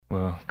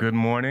Well, good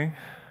morning.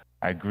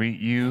 I greet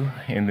you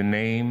in the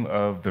name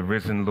of the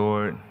risen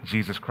Lord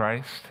Jesus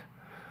Christ,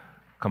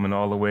 coming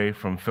all the way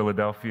from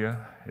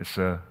Philadelphia. It's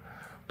a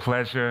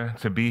pleasure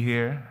to be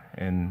here,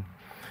 and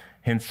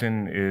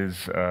Henson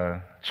is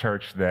a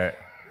church that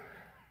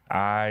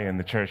I and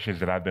the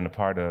churches that I've been a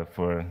part of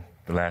for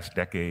the last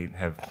decade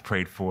have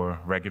prayed for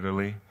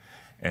regularly.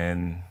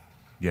 And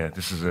yeah,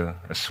 this is a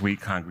sweet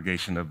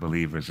congregation of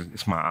believers.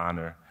 It's my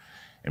honor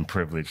and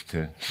privilege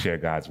to share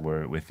God's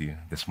word with you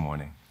this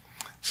morning.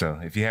 So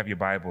if you have your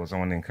Bibles, I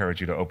want to encourage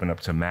you to open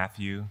up to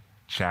Matthew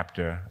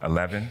chapter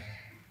 11.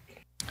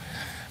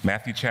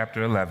 Matthew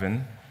chapter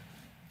 11.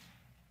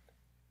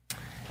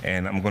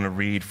 And I'm going to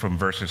read from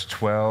verses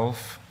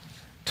 12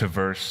 to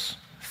verse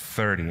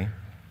 30.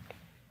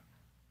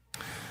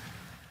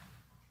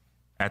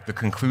 At the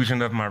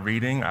conclusion of my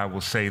reading, I will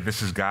say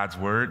this is God's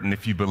word. And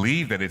if you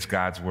believe that it's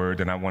God's word,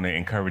 then I want to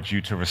encourage you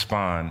to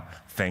respond,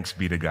 thanks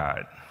be to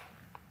God.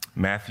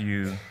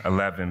 Matthew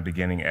 11,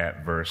 beginning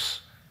at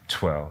verse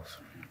 12.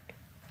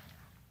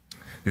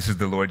 This is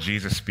the Lord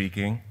Jesus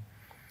speaking.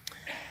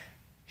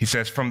 He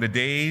says, "From the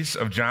days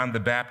of John the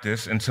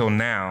Baptist until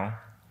now,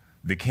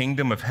 the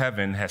kingdom of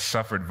heaven has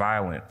suffered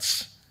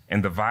violence,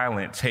 and the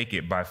violent take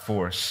it by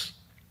force.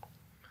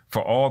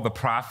 For all the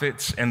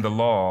prophets and the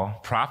law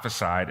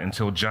prophesied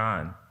until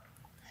John.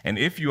 And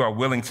if you are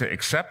willing to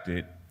accept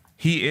it,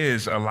 he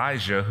is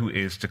Elijah who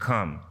is to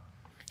come.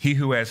 He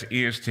who has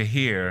ears to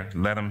hear,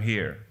 let him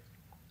hear.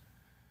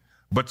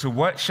 But to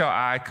what shall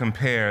I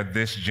compare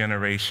this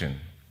generation?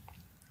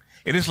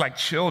 It is like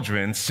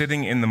children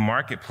sitting in the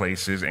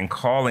marketplaces and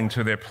calling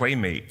to their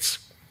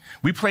playmates.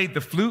 We played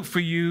the flute for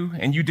you,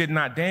 and you did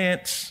not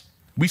dance.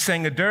 We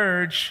sang a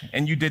dirge,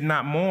 and you did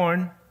not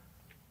mourn.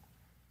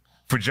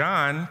 For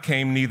John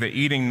came neither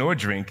eating nor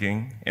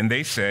drinking, and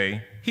they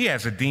say, he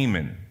has a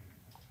demon.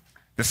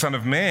 The Son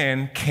of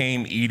Man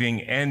came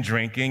eating and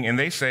drinking, and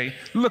they say,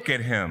 look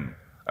at him,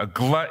 a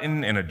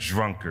glutton and a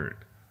drunkard,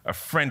 a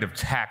friend of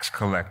tax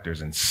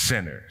collectors and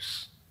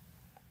sinners.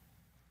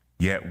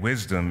 Yet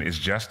wisdom is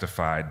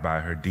justified by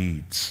her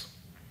deeds.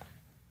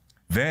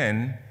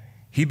 Then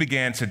he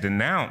began to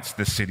denounce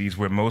the cities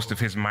where most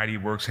of his mighty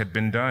works had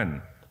been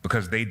done,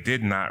 because they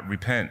did not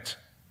repent.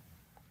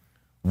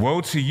 Woe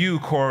to you,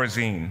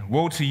 Chorazin!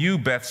 Woe to you,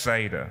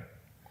 Bethsaida!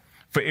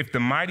 For if the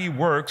mighty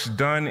works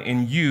done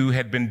in you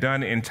had been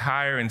done in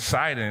Tyre and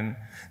Sidon,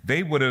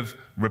 they would have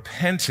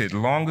repented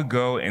long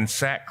ago in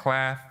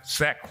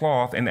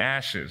sackcloth and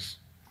ashes.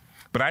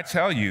 But I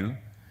tell you,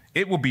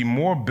 it will be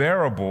more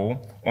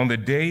bearable on the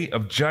day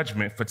of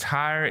judgment for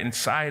Tyre and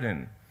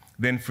Sidon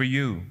than for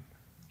you.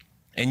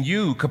 And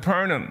you,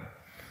 Capernaum,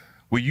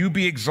 will you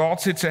be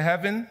exalted to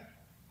heaven?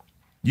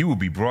 You will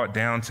be brought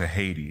down to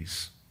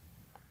Hades.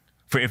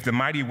 For if the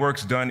mighty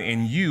works done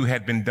in you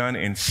had been done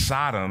in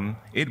Sodom,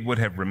 it would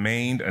have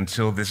remained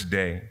until this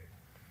day.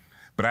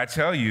 But I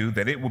tell you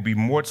that it will be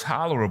more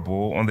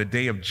tolerable on the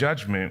day of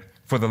judgment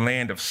for the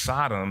land of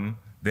Sodom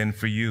than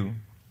for you.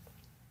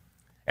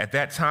 At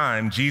that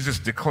time, Jesus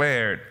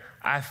declared,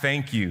 I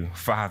thank you,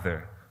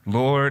 Father,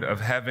 Lord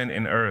of heaven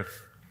and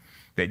earth,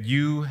 that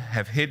you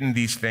have hidden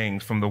these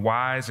things from the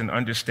wise and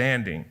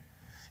understanding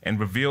and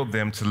revealed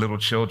them to little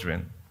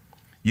children.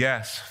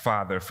 Yes,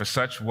 Father, for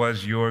such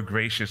was your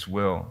gracious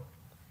will.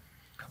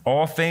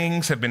 All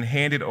things have been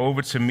handed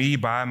over to me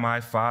by my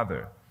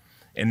Father,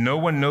 and no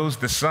one knows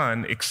the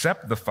Son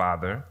except the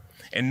Father,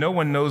 and no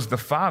one knows the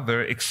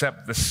Father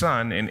except the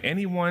Son, and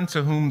anyone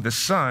to whom the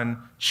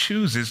Son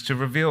chooses to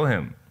reveal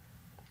him.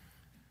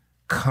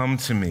 Come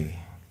to me,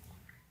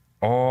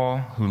 all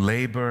who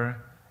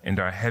labor and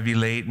are heavy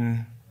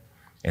laden,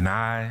 and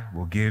I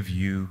will give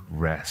you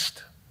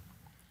rest.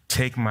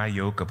 Take my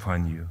yoke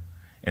upon you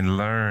and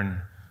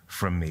learn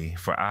from me,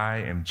 for I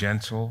am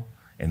gentle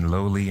and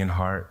lowly in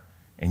heart,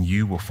 and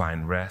you will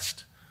find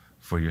rest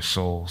for your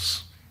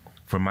souls.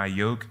 For my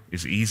yoke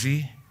is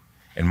easy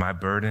and my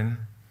burden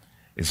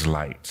is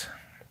light.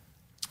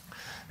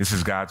 This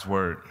is God's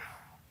word.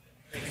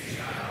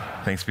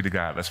 Thanks be to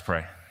God. Let's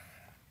pray.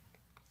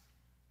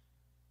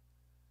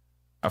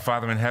 Our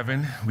Father in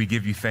heaven, we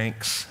give you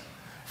thanks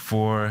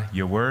for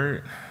your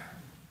word,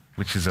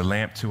 which is a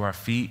lamp to our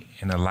feet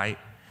and a light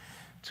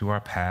to our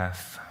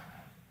path.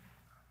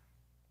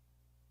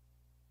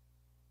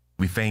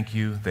 We thank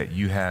you that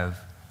you have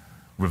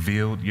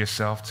revealed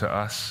yourself to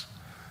us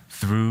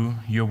through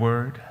your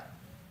word.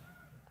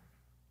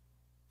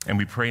 And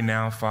we pray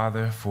now,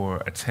 Father,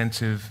 for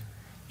attentive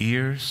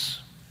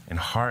ears and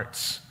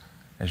hearts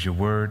as your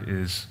word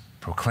is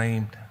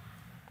proclaimed.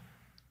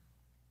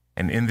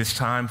 And in this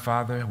time,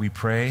 Father, we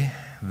pray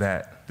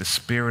that the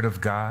Spirit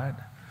of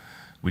God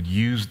would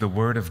use the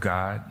word of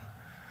God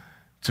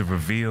to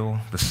reveal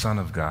the Son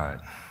of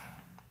God.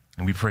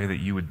 And we pray that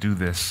you would do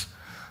this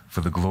for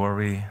the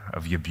glory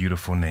of your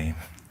beautiful name.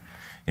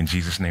 In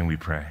Jesus' name we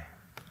pray.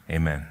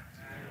 Amen.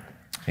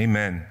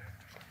 Amen.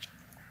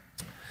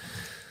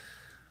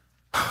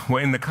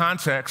 Well, in the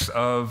context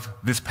of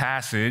this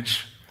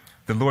passage,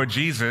 the Lord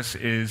Jesus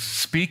is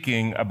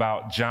speaking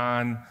about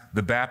John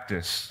the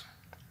Baptist.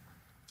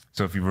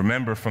 So if you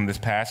remember from this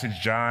passage,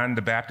 John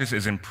the Baptist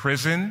is in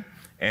prison,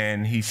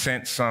 and he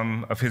sent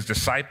some of his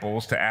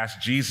disciples to ask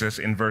Jesus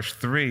in verse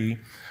 3,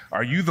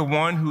 "Are you the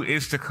one who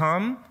is to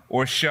come,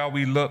 or shall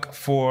we look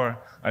for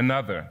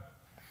another?"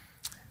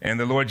 And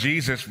the Lord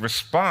Jesus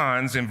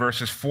responds in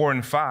verses 4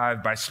 and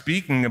 5 by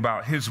speaking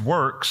about his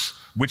works,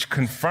 which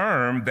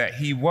confirm that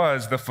he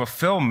was the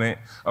fulfillment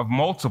of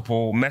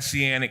multiple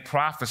messianic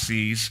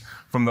prophecies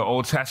from the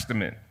Old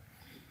Testament.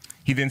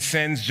 He then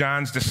sends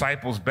John's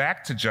disciples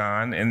back to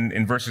John, and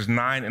in verses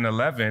 9 and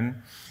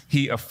 11,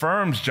 he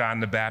affirms John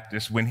the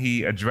Baptist when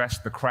he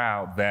addressed the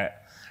crowd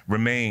that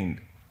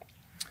remained.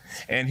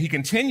 And he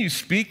continues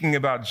speaking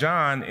about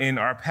John in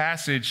our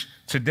passage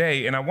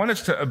today, and I want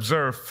us to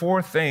observe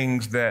four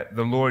things that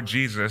the Lord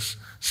Jesus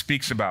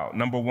speaks about.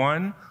 Number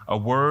one, a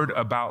word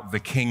about the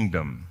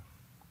kingdom.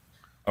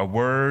 A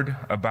word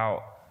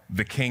about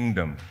the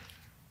kingdom.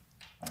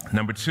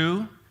 Number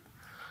two,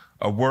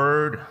 a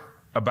word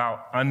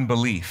about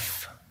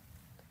unbelief.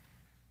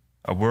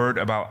 A word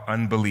about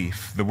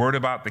unbelief. The word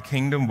about the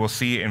kingdom, we'll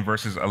see it in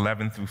verses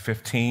 11 through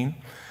 15.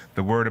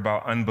 The word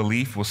about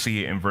unbelief, we'll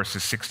see it in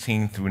verses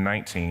 16 through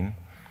 19.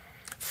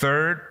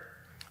 Third,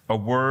 a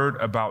word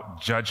about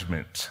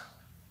judgment.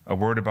 A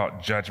word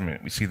about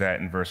judgment. We see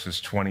that in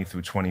verses 20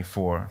 through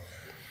 24.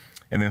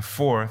 And then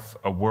fourth,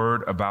 a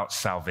word about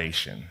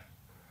salvation.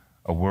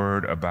 A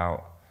word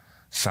about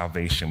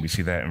salvation. We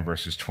see that in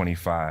verses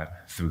 25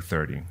 through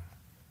 30.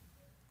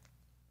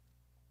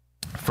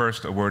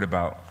 First, a word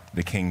about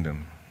the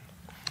kingdom.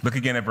 Look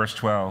again at verse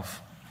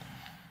 12.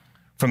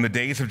 From the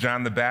days of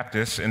John the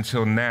Baptist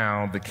until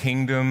now, the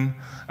kingdom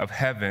of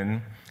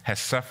heaven has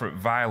suffered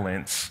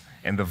violence,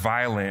 and the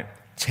violent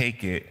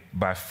take it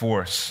by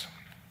force.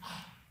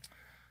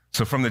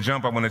 So from the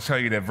jump, I want to tell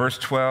you that verse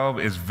 12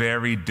 is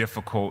very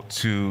difficult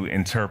to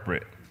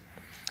interpret.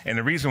 And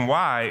the reason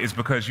why is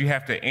because you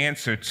have to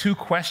answer two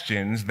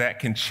questions that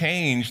can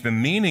change the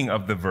meaning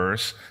of the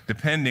verse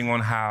depending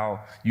on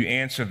how you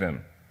answer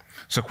them.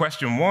 So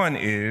question one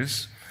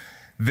is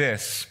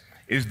this: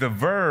 is the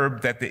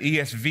verb that the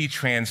ESV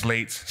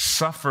translates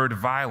suffered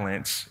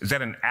violence, is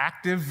that an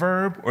active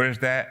verb or is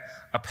that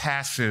a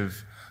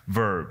passive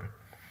verb?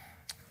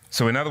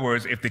 So in other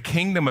words, if the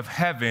kingdom of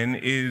heaven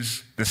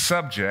is the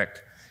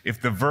subject,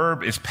 if the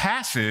verb is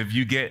passive,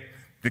 you get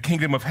the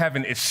kingdom of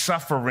heaven is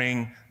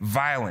suffering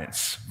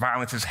violence.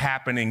 Violence is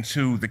happening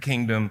to the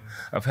kingdom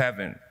of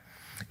heaven.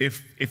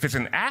 If it's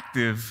an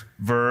active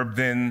verb,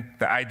 then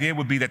the idea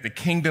would be that the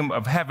kingdom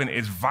of heaven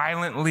is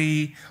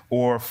violently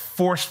or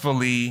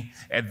forcefully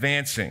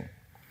advancing.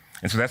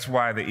 And so that's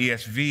why the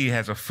ESV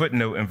has a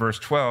footnote in verse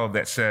 12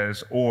 that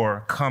says,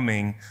 or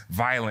coming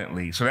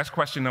violently. So that's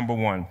question number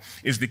one.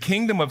 Is the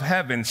kingdom of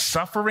heaven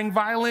suffering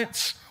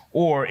violence,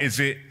 or is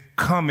it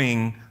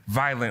coming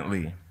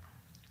violently?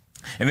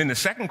 And then the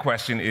second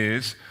question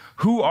is,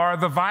 who are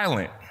the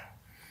violent?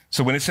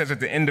 So when it says at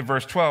the end of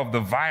verse 12,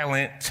 the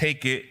violent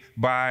take it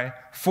by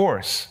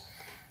force,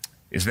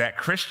 is that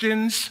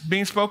Christians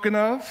being spoken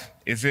of?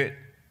 Is it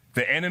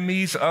the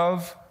enemies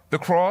of the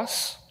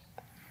cross?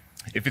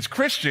 If it's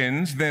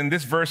Christians, then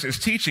this verse is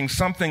teaching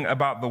something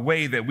about the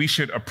way that we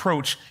should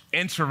approach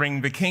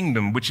entering the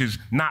kingdom, which is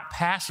not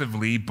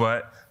passively,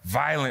 but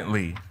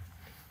violently.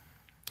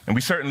 And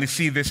we certainly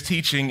see this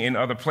teaching in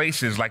other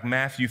places like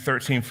Matthew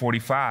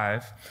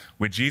 13:45,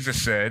 where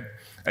Jesus said,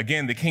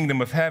 again, the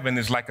kingdom of heaven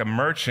is like a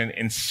merchant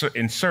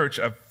in search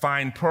of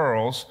fine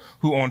pearls,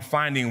 who on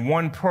finding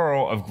one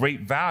pearl of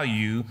great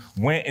value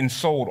went and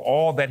sold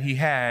all that he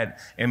had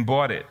and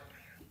bought it.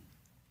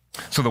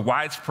 So the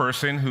wise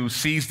person who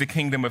sees the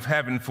kingdom of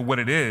heaven for what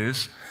it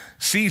is,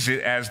 sees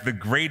it as the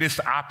greatest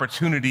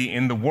opportunity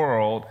in the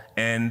world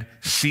and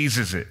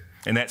seizes it.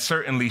 And that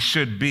certainly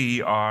should be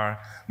our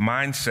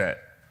mindset.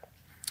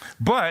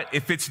 But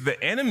if it's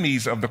the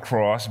enemies of the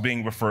cross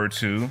being referred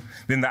to,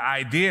 then the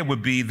idea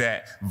would be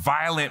that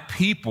violent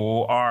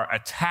people are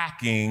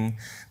attacking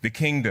the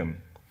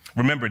kingdom.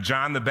 Remember,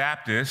 John the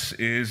Baptist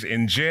is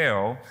in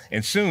jail,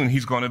 and soon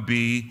he's going to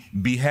be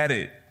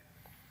beheaded.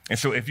 And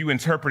so if you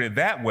interpret it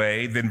that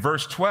way, then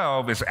verse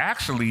 12 is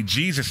actually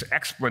Jesus'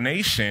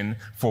 explanation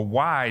for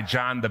why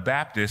John the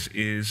Baptist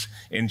is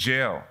in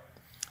jail.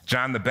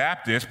 John the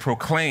Baptist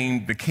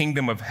proclaimed the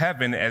kingdom of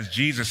heaven as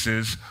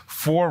Jesus'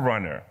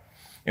 forerunner.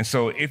 And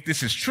so if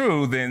this is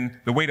true, then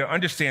the way to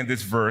understand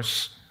this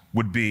verse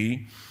would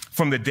be,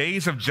 from the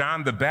days of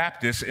John the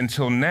Baptist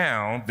until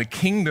now, the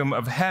kingdom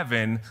of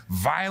heaven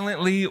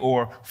violently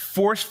or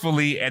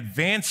forcefully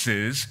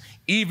advances,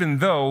 even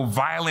though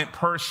violent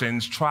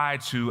persons try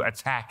to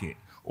attack it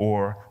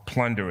or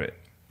plunder it.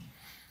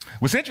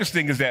 What's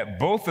interesting is that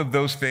both of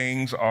those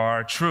things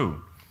are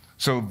true.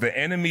 So the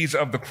enemies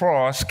of the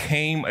cross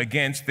came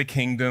against the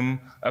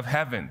kingdom of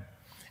heaven.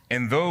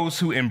 And those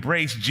who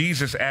embrace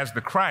Jesus as the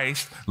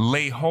Christ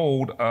lay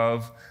hold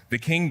of the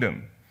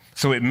kingdom.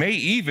 So it may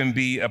even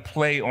be a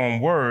play on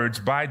words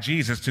by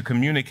Jesus to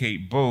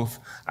communicate both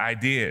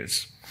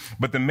ideas.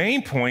 But the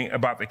main point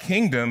about the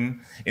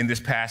kingdom in this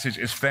passage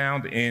is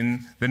found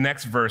in the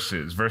next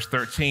verses. Verse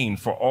 13,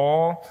 for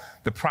all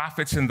the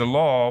prophets in the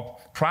law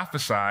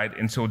prophesied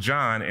until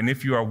John, and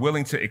if you are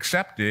willing to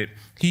accept it,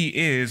 he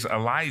is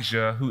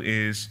Elijah who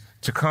is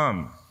to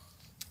come.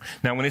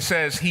 Now, when it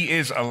says he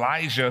is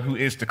Elijah who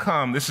is to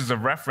come, this is a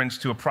reference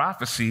to a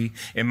prophecy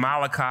in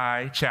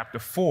Malachi chapter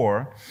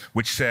 4,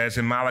 which says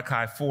in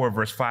Malachi 4,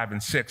 verse 5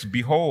 and 6,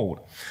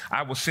 behold,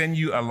 I will send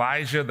you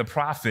Elijah the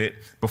prophet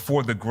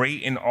before the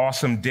great and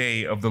awesome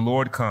day of the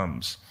Lord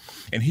comes.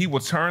 And he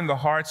will turn the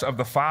hearts of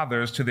the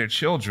fathers to their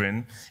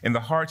children and the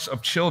hearts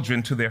of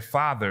children to their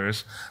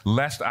fathers,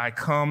 lest I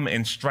come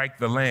and strike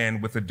the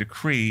land with a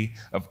decree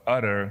of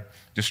utter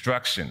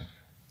destruction.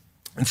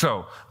 And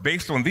so,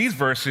 based on these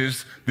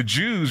verses, the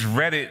Jews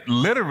read it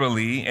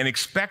literally and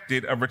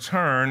expected a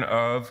return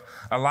of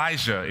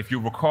Elijah. If you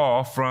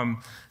recall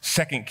from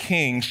 2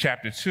 Kings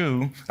chapter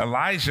 2,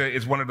 Elijah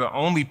is one of the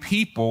only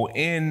people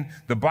in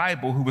the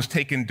Bible who was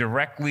taken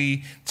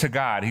directly to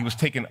God. He was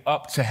taken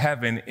up to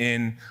heaven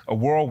in a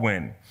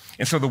whirlwind.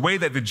 And so the way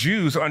that the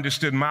Jews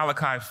understood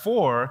Malachi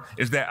 4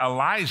 is that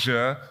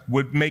Elijah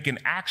would make an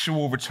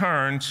actual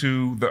return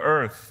to the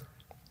earth.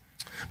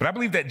 But I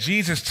believe that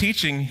Jesus'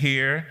 teaching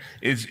here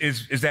is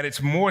that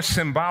it's more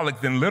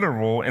symbolic than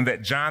literal, and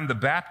that John the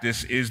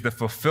Baptist is the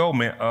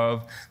fulfillment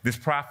of this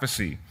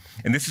prophecy.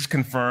 And this is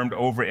confirmed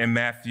over in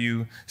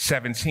Matthew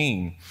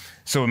 17.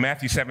 So in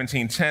Matthew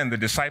 17:10, the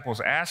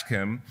disciples ask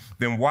him,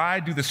 then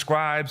why do the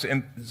scribes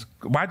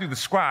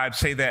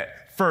say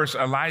that first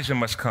Elijah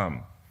must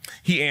come?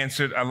 He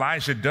answered,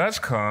 Elijah does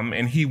come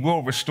and he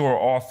will restore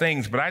all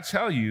things. But I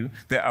tell you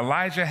that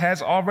Elijah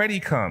has already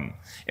come,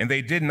 and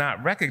they did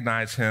not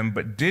recognize him,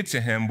 but did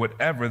to him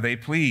whatever they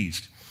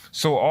pleased.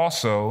 So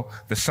also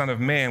the Son of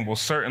Man will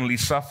certainly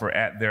suffer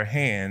at their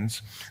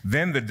hands.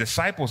 Then the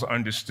disciples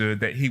understood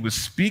that he was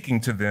speaking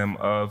to them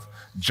of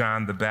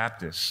John the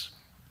Baptist.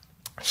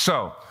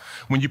 So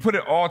when you put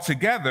it all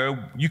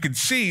together, you can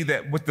see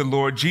that what the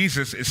Lord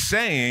Jesus is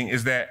saying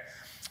is that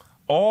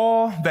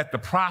all that the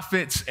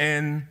prophets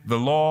and the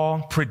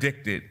law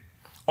predicted,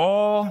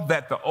 all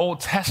that the Old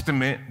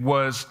Testament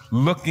was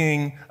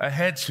looking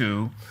ahead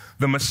to,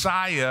 the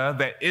Messiah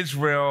that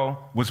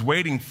Israel was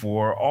waiting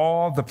for,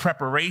 all the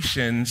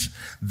preparations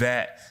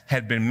that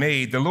had been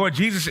made, the Lord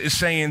Jesus is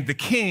saying, the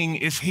King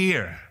is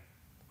here.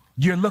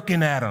 You're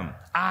looking at him.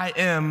 I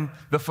am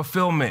the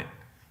fulfillment,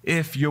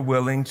 if you're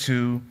willing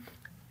to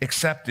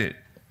accept it.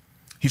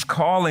 He's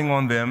calling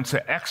on them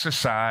to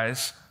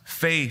exercise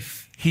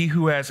faith. He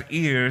who has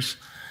ears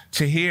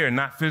to hear,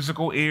 not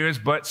physical ears,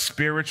 but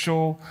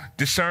spiritual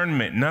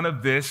discernment. None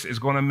of this is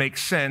going to make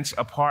sense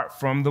apart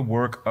from the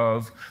work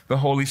of the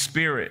Holy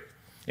Spirit.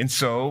 And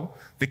so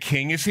the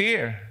King is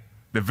here.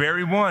 The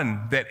very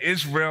one that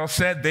Israel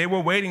said they were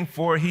waiting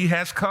for, he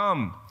has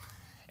come.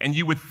 And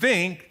you would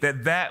think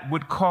that that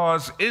would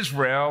cause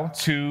Israel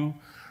to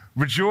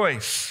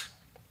rejoice.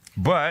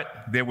 But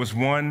there was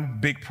one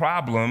big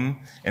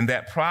problem, and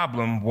that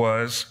problem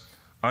was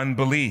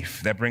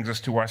unbelief. That brings us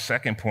to our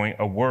second point,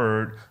 a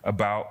word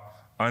about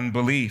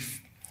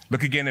unbelief.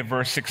 Look again at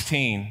verse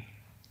 16.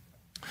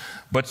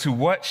 But to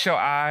what shall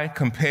I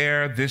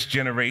compare this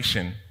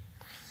generation?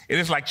 It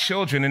is like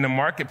children in the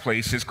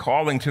marketplaces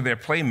calling to their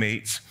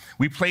playmates.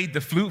 We played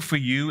the flute for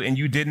you, and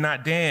you did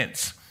not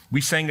dance.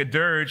 We sang a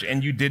dirge,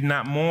 and you did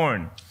not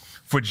mourn.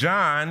 For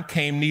John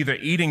came neither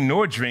eating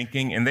nor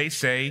drinking, and they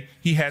say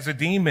he has a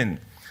demon.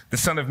 The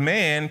Son of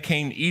Man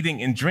came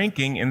eating and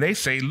drinking, and they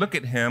say, look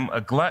at him,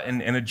 a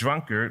glutton and a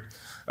drunkard,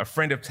 a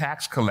friend of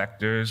tax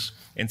collectors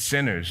and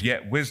sinners.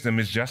 Yet wisdom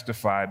is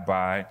justified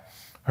by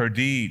her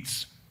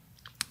deeds.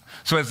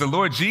 So as the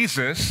Lord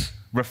Jesus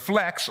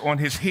reflects on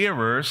his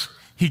hearers,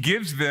 he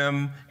gives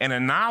them an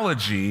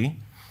analogy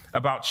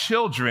about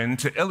children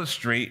to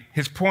illustrate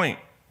his point.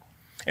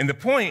 And the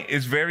point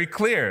is very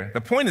clear.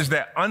 The point is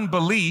that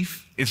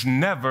unbelief is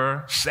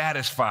never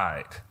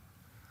satisfied.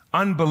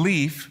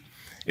 Unbelief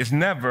is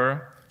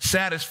never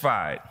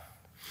satisfied.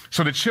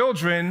 So the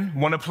children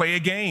want to play a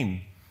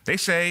game. They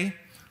say,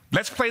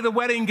 let's play the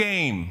wedding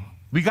game.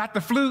 We got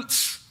the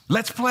flutes.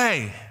 Let's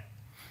play.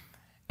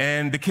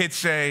 And the kids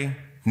say,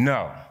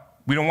 no,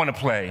 we don't want to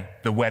play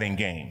the wedding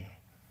game.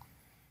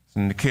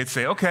 And the kids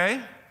say,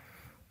 okay,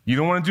 you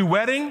don't want to do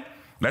wedding?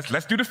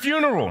 Let's do the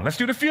funeral. Let's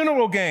do the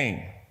funeral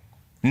game.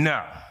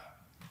 No,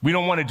 we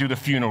don't want to do the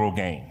funeral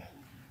game.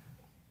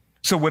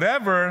 So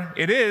whatever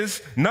it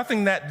is,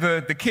 nothing that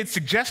the kids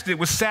suggested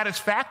was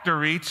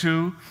satisfactory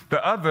to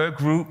the other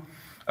group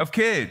of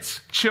kids,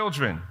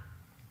 children.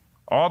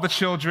 All the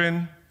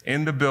children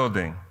in the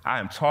building. I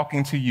am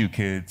talking to you,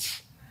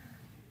 kids.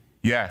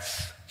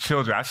 Yes,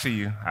 children, I see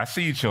you. I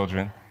see you,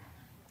 children.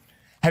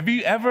 Have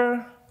you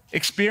ever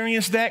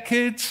experienced that,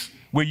 kids,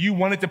 where you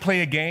wanted to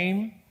play a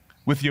game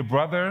with your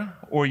brother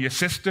or your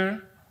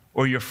sister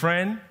or your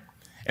friend,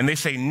 and they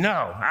say,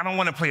 no, I don't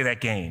want to play that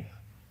game?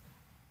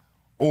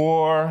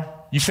 Or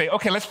you say,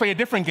 okay, let's play a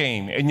different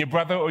game. And your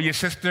brother or your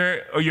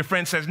sister or your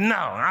friend says, no,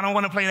 I don't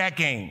want to play that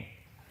game.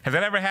 Has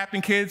that ever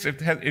happened, kids?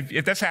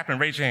 If that's happened,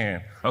 raise your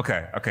hand.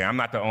 Okay, I'm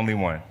not the only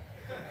one.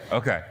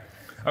 Okay,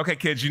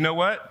 kids, you know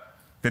what?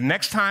 The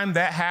next time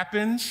that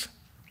happens,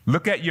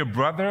 look at your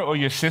brother or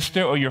your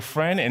sister or your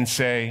friend and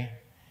say,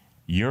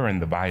 you're in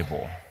the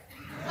Bible.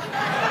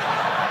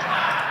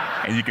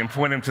 And you can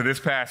point them to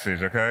this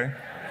passage, okay?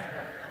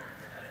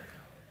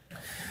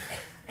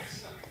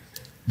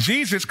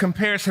 Jesus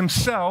compares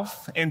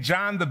himself and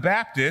John the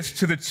Baptist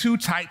to the two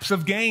types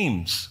of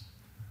games.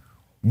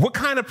 What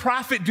kind of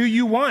prophet do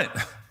you want?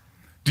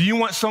 Do you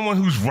want someone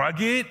who's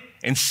rugged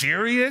and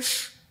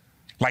serious,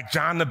 like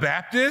John the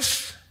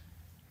Baptist?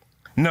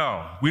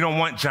 No, we don't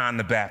want John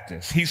the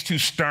Baptist. He's too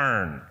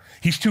stern.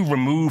 He's too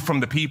removed from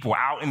the people,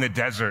 out in the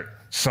desert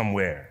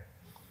somewhere.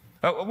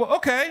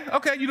 Okay,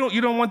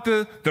 you don't want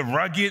the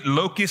rugged,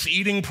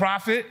 locust-eating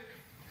prophet?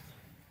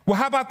 Well,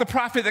 how about the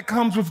prophet that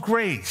comes with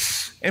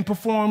grace and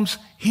performs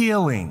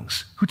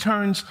healings, who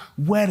turns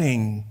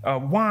wine,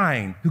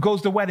 who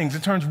goes to weddings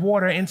and turns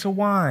water into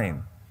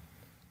wine?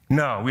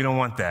 No, we don't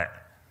want that.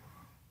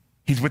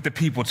 He's with the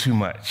people too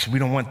much. We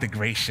don't want the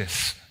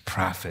gracious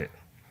prophet.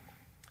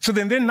 So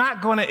then they're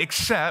not going to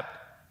accept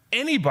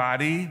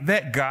anybody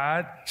that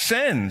God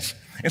sends.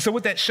 And so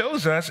what that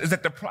shows us is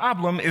that the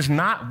problem is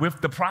not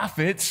with the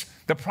prophets.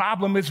 The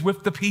problem is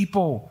with the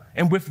people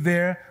and with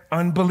their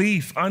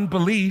unbelief.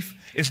 Unbelief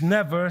is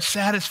never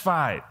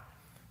satisfied.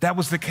 That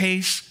was the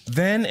case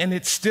then, and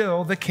it's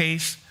still the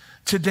case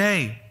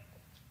today.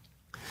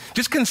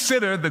 Just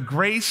consider the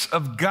grace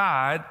of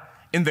God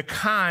in the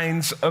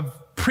kinds of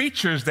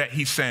preachers that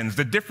he sends,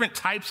 the different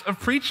types of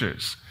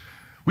preachers.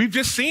 We've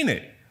just seen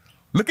it.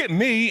 Look at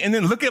me and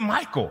then look at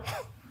Michael.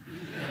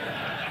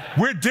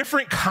 We're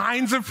different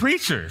kinds of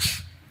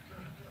preachers.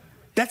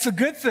 That's a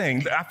good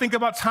thing. I think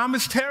about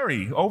Thomas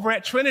Terry over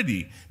at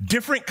Trinity.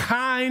 Different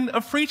kind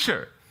of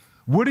preacher.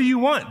 What do you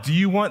want? Do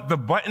you want the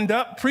buttoned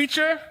up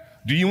preacher?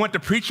 Do you want the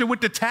preacher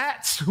with the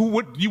tats?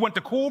 You want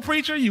the cool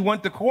preacher? You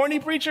want the corny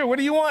preacher? What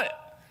do you want?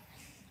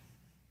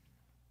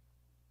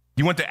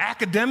 You want the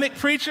academic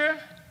preacher?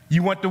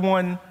 You want the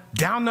one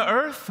down to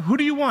earth? Who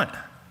do you want?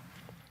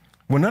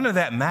 Well, none of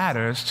that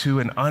matters to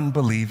an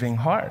unbelieving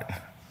heart.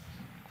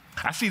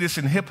 I see this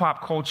in hip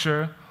hop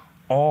culture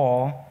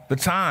all the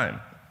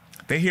time.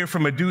 They hear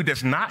from a dude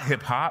that's not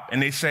hip hop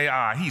and they say,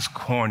 he's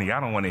corny. I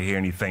don't want to hear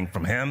anything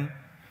from him.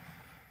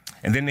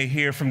 And then they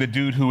hear from the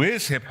dude who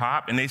is hip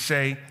hop and they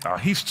say,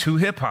 he's too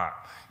hip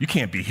hop. You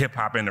can't be hip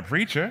hop and a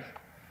preacher.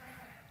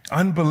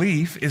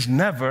 Unbelief is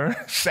never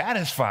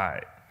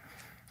satisfied.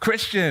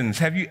 Christians,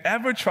 have you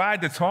ever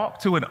tried to talk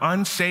to an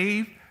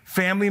unsaved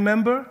family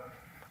member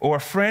or a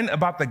friend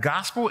about the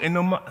gospel, and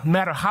no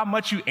matter how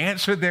much you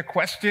answer their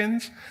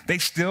questions, they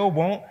still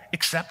won't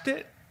accept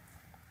it?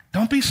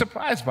 Don't be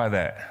surprised by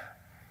that.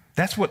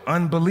 That's what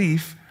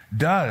unbelief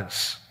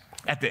does.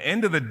 At the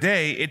end of the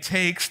day, it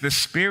takes the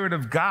Spirit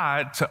of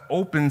God to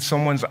open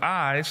someone's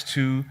eyes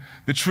to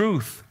the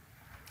truth.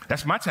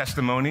 That's my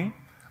testimony.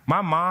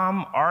 My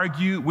mom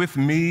argued with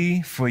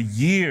me for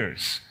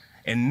years,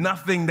 and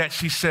nothing that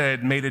she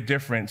said made a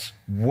difference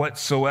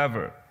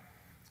whatsoever.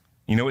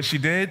 You know what she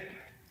did?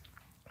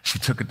 She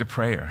took it to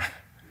prayer.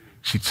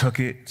 She took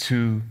it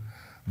to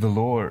the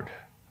Lord.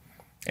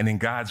 And in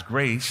God's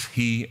grace,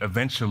 he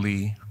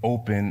eventually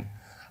opened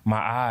my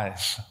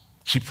eyes.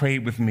 She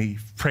prayed with me,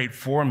 prayed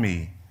for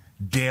me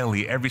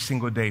daily, every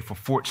single day for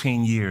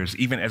 14 years,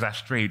 even as I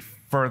strayed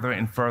further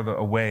and further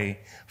away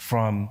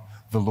from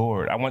the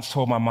Lord. I once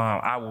told my mom,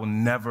 I will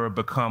never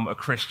become a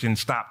Christian.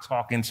 Stop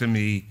talking to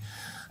me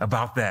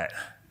about that.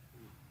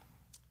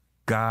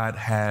 God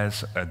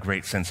has a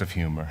great sense of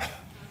humor.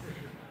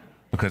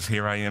 Because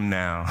here I am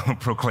now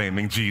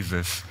proclaiming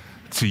Jesus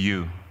to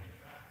you.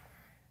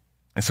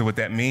 And so what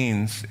that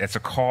means, it's a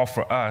call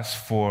for us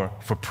for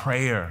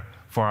prayer,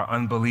 for our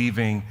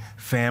unbelieving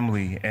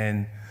family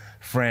and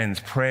friends.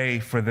 Pray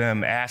for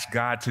them. Ask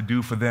God to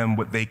do for them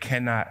what they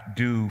cannot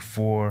do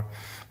for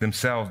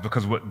themselves,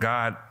 because what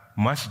God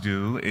must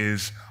do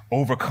is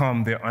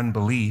overcome their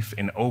unbelief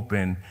and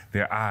open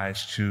their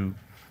eyes to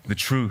the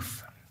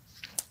truth.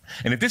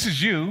 And if this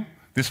is you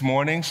this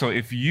morning, so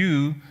if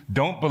you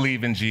don't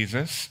believe in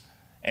Jesus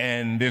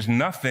and there's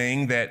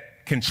nothing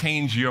that can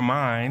change your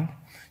mind,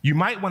 you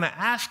might want to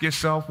ask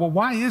yourself, well,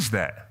 why is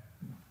that?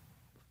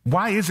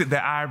 Why is it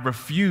that I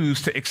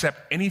refuse to accept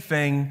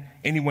anything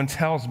anyone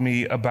tells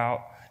me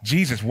about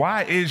Jesus?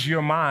 Why is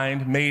your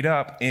mind made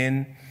up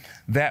in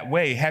that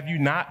way? Have you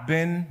not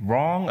been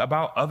wrong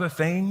about other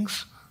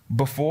things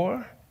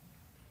before?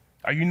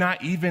 Are you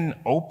not even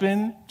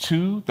open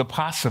to the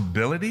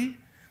possibility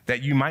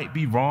that you might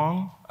be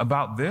wrong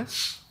about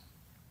this?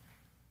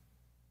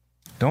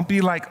 Don't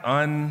be like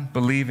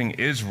unbelieving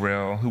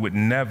Israel, who would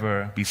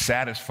never be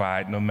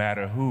satisfied no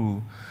matter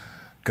who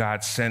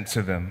God sent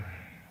to them.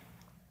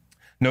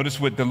 Notice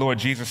what the Lord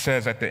Jesus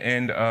says at the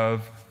end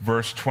of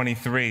verse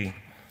 23.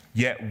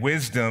 Yet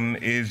wisdom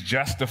is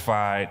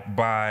justified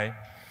by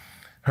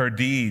her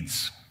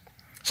deeds.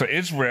 So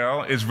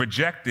Israel is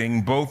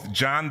rejecting both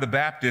John the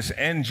Baptist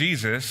and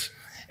Jesus.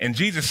 And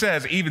Jesus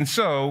says, even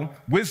so,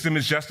 wisdom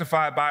is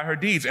justified by her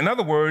deeds. In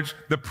other words,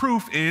 the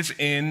proof is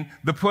in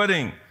the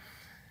pudding.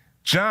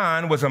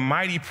 John was a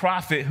mighty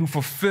prophet who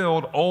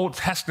fulfilled Old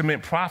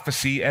Testament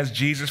prophecy as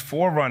Jesus'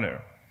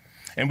 forerunner.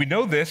 And we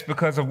know this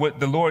because of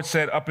what the Lord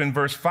said up in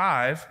verse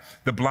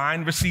 5, the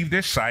blind receive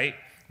their sight,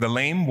 the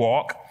lame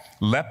walk,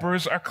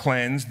 lepers are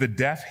cleansed, the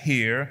deaf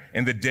hear,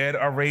 and the dead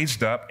are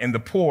raised up, and the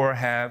poor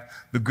have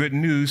the good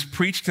news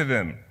preached to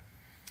them.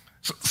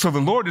 So the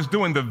Lord is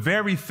doing the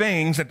very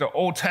things that the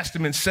Old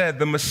Testament said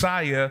the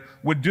Messiah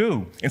would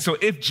do. And so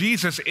if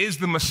Jesus is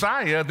the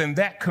Messiah, then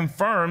that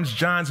confirms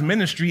John's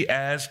ministry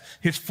as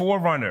his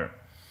forerunner.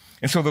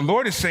 And so the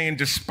Lord is saying,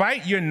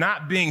 despite your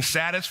not being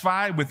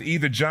satisfied with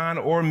either John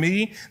or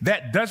me,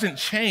 that doesn't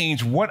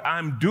change what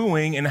I'm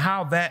doing and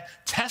how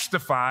that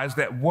testifies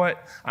that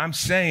what I'm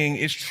saying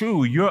is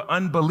true. Your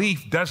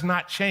unbelief does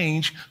not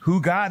change who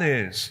God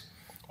is.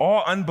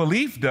 All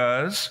unbelief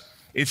does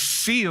is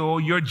seal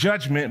your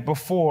judgment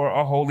before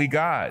a holy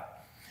God.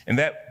 And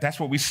that's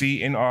what we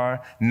see in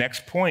our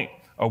next point,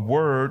 a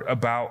word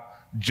about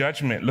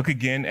judgment. Look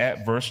again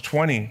at verse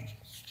 20.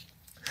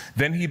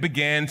 Then he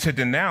began to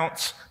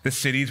denounce the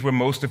cities where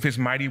most of his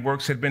mighty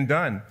works had been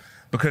done,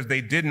 because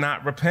they did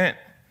not repent.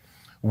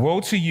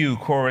 Woe to you,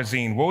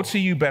 Chorazin! Woe to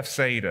you,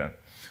 Bethsaida!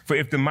 For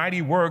if the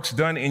mighty works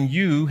done in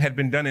you had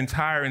been done in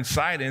Tyre and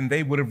Sidon,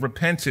 they would have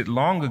repented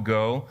long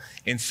ago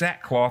in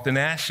sackcloth and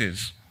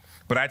ashes.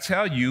 But I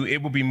tell you,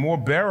 it will be more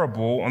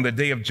bearable on the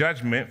day of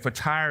judgment for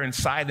Tyre and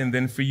Sidon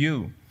than for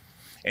you.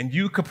 And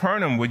you,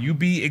 Capernaum, will you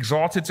be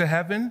exalted to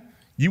heaven?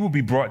 You will be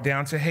brought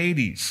down to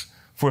Hades.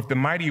 For if the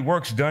mighty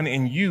works done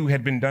in you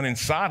had been done in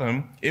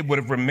Sodom, it would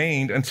have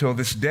remained until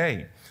this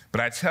day.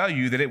 But I tell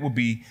you that it will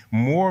be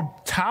more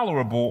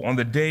tolerable on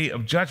the day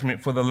of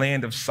judgment for the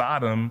land of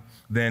Sodom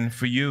than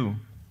for you.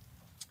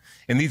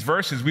 In these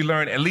verses, we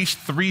learn at least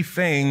three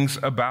things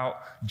about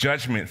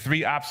judgment,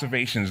 three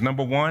observations.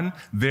 Number one,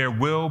 there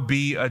will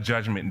be a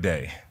judgment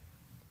day.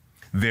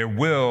 There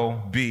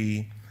will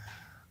be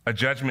a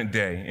judgment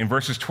day. In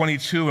verses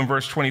 22 and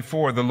verse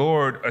 24, the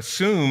Lord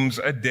assumes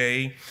a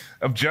day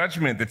of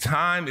judgment. The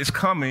time is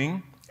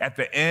coming at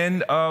the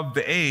end of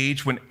the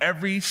age when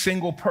every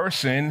single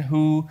person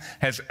who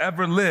has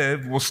ever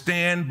lived will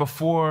stand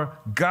before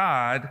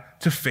God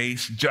to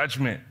face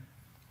judgment.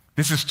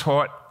 This is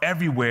taught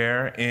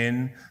everywhere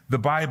in the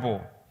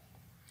Bible.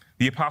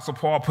 The Apostle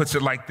Paul puts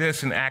it like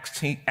this in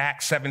Acts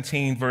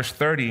 17, verse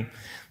 30.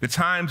 The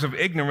times of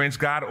ignorance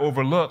God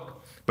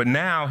overlooked, but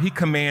now he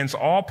commands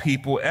all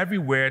people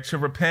everywhere to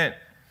repent,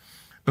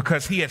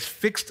 because he has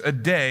fixed a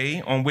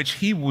day on which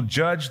he will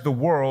judge the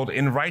world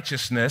in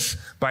righteousness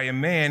by a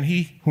man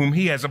whom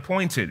he has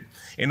appointed.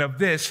 And of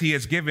this he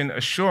has given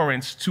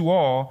assurance to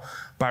all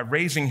by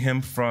raising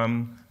him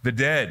from the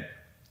dead.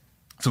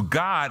 So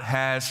God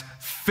has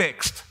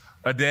fixed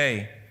a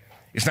day.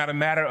 It's not a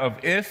matter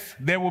of if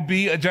there will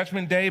be a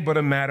judgment day, but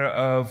a matter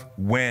of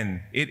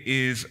when. It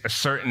is a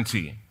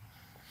certainty.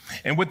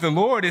 And what the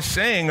Lord is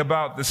saying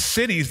about the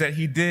cities that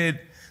he did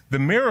the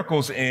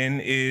miracles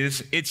in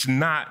is it's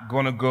not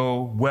going to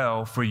go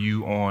well for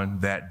you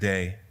on that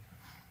day.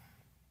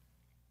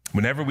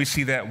 Whenever we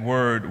see that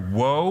word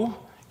woe,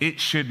 it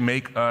should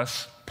make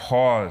us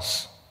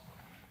pause.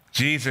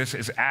 Jesus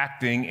is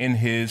acting in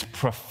his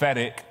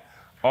prophetic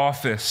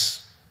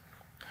office.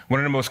 One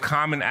of the most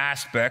common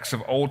aspects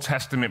of Old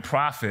Testament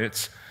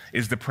prophets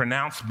is the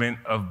pronouncement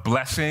of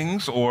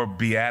blessings or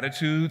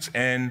beatitudes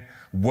and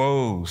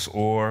woes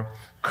or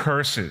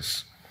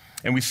curses.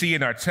 And we see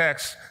in our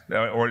text,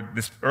 or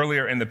this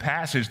earlier in the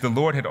passage, the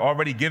Lord had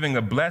already given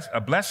a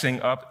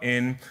blessing up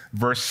in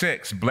verse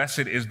 6. Blessed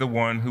is the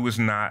one who is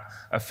not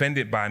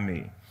offended by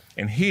me.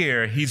 And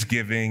here he's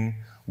giving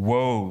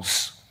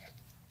woes.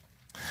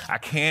 I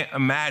can't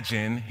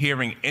imagine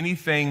hearing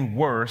anything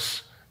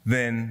worse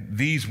than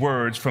these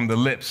words from the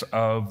lips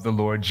of the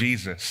Lord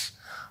Jesus.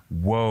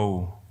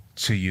 Woe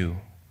to you.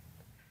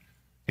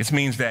 It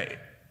means that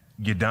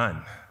you're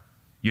done.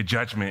 Your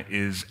judgment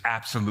is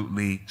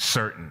absolutely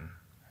certain.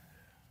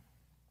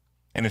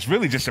 And it's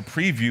really just a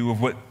preview of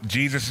what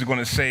Jesus is going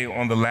to say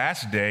on the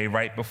last day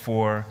right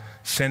before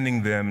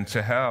sending them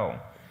to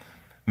hell.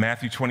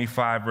 Matthew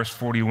 25, verse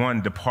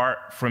 41,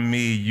 depart from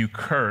me, you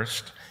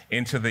cursed,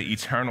 into the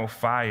eternal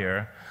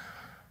fire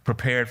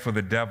prepared for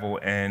the devil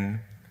and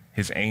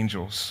his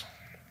angels.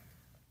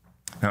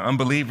 Now,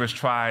 unbelievers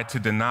try to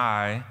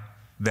deny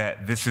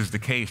that this is the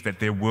case,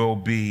 that there will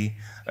be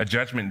a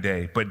judgment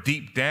day. But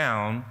deep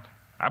down,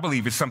 I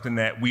believe it's something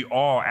that we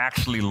all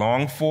actually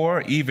long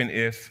for, even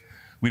if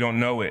we don't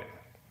know it.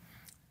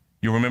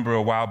 You'll remember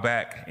a while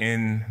back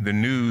in the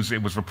news,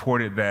 it was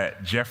reported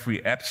that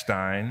Jeffrey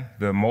Epstein,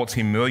 the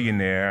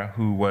multimillionaire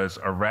who was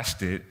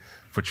arrested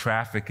for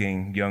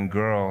trafficking young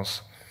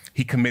girls,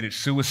 he committed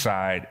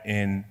suicide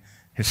in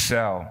his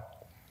cell.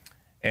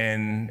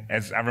 And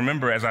as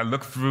I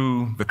looked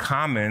through the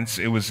comments,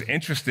 it was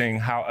interesting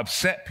how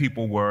upset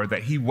people were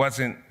that he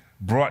wasn't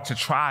brought to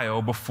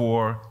trial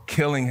before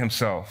killing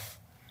himself.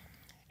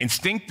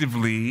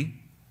 Instinctively,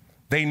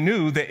 They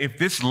knew that if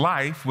this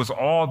life was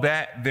all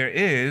that there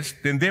is,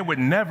 then there would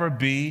never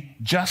be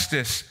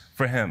justice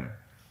for him.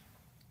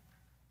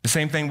 The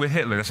same thing with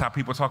Hitler. That's how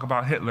people talk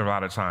about Hitler a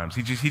lot of times.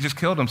 He just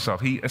killed himself.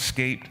 He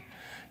escaped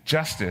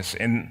justice.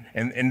 And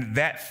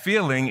that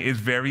feeling is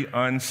very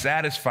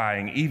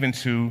unsatisfying, even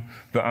to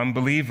the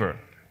unbeliever.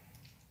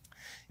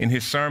 In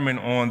his sermon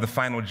on the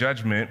final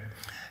judgment,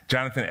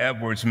 Jonathan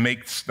Edwards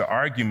makes the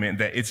argument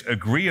that it's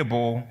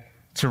agreeable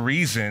to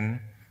reason.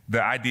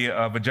 The idea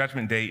of a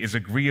judgment day is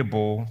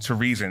agreeable to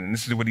reason. And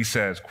this is what he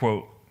says,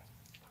 quote,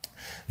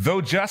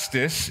 "Though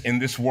justice in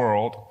this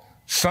world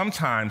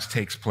sometimes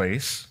takes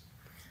place,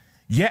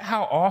 yet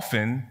how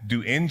often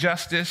do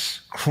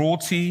injustice,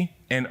 cruelty,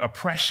 and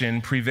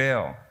oppression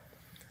prevail?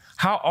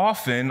 How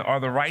often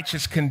are the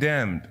righteous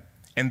condemned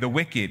and the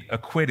wicked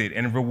acquitted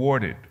and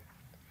rewarded?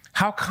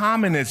 How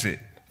common is it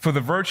for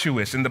the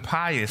virtuous and the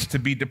pious to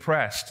be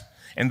depressed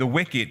and the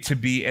wicked to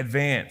be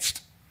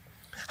advanced?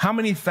 How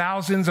many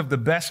thousands of the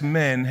best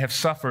men have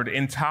suffered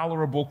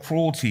intolerable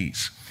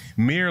cruelties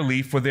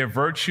merely for their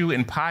virtue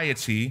and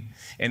piety,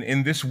 and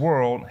in this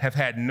world have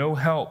had no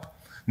help,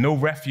 no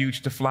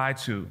refuge to fly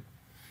to?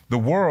 The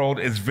world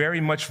is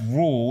very much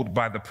ruled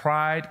by the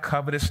pride,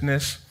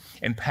 covetousness,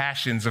 and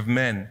passions of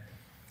men."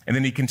 And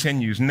then he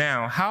continues,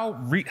 "Now, how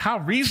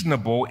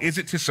reasonable is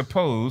it to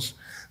suppose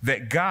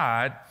that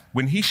God,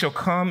 when he shall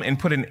come and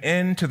put an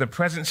end to the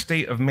present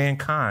state of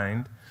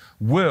mankind,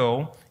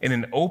 will, in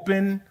an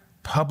open,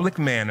 public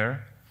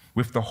manner,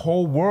 with the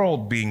whole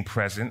world being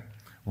present,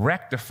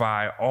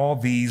 rectify all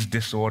these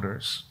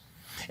disorders,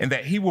 and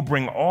that he will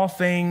bring all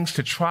things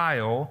to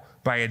trial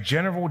by a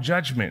general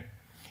judgment,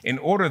 in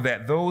order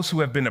that those who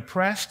have been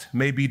oppressed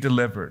may be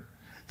delivered,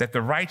 that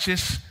the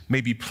righteous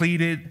may be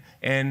pleaded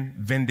and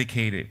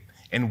vindicated,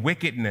 and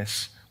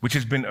wickedness, which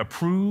has been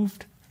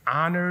approved,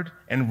 honored,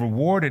 and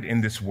rewarded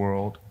in this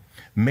world,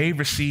 may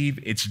receive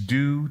its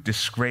due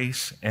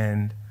disgrace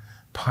and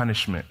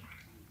punishment."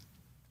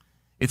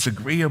 It's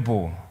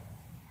agreeable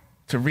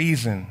to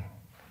reason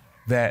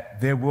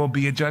that there will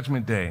be a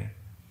judgment day.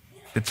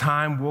 The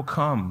time will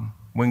come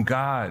when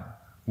God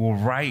will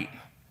right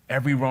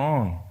every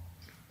wrong.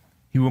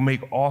 He will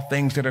make all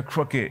things that are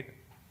crooked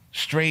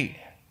straight.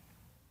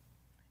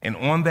 And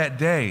on that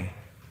day,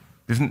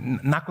 there's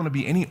not going to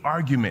be any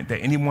argument that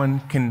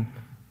anyone can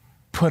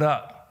put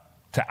up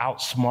to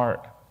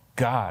outsmart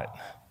God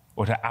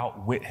or to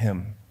outwit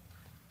him.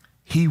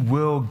 He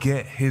will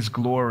get his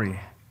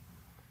glory.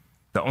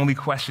 The only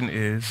question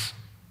is,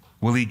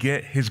 will he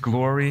get his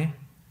glory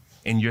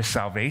in your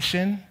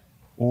salvation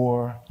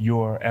or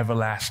your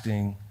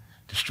everlasting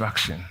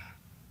destruction?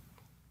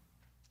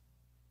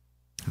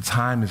 The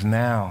time is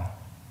now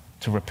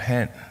to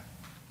repent,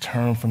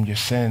 turn from your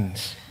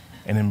sins,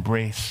 and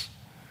embrace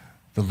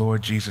the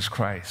Lord Jesus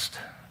Christ.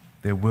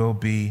 There will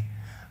be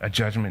a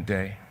judgment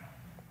day.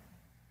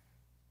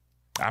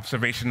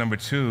 Observation number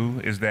 2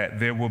 is that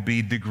there will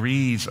be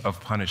degrees of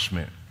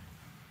punishment.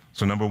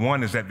 So number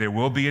 1 is that there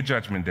will be a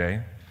judgment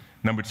day.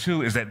 Number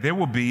 2 is that there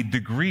will be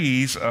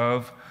degrees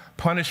of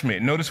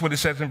punishment. Notice what it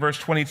says in verse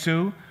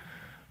 22,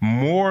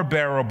 more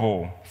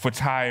bearable for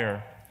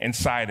Tyre and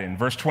Sidon.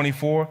 Verse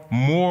 24,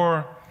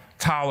 more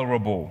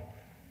tolerable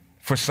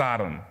for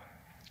Sodom.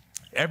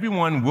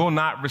 Everyone will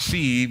not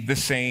receive the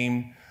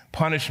same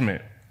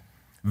punishment.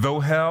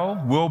 Though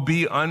hell will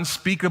be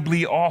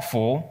unspeakably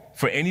awful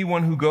for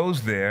anyone who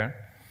goes there,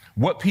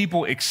 what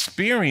people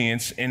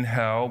experience in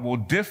hell will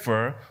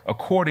differ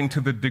according to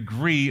the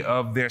degree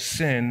of their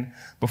sin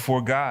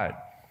before God.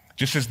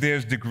 Just as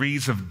there's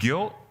degrees of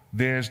guilt,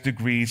 there's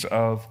degrees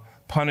of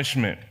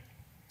punishment.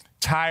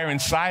 Tyre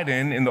and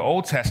Sidon in the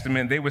Old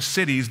Testament, they were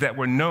cities that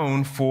were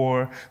known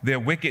for their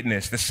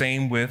wickedness. The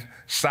same with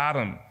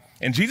Sodom.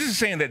 And Jesus is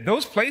saying that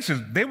those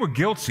places, they were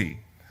guilty,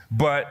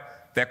 but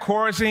that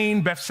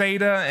Chorazin,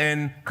 Bethsaida,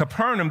 and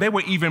Capernaum, they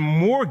were even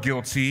more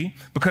guilty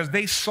because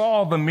they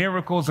saw the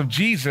miracles of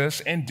Jesus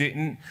and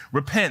didn't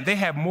repent. They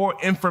had more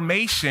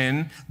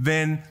information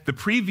than the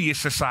previous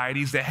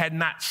societies that had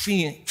not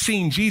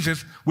seen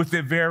Jesus with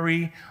their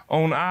very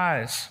own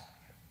eyes.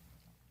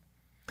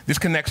 This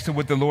connects to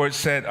what the Lord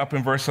said up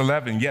in verse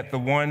 11, "Yet the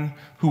one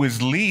who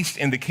is least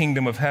in the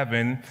kingdom of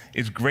heaven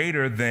is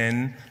greater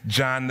than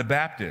John the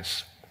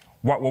Baptist."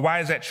 Well, why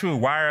is that true?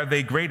 Why are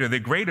they greater? They're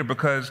greater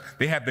because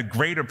they have the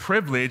greater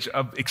privilege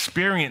of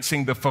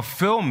experiencing the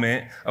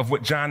fulfillment of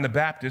what John the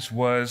Baptist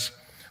was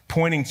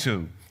pointing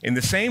to. In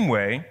the same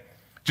way,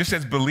 just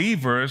as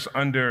believers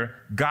under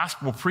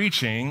gospel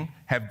preaching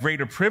have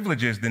greater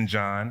privileges than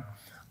John,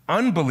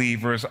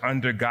 unbelievers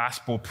under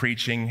gospel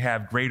preaching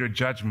have greater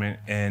judgment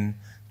and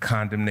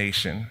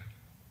condemnation.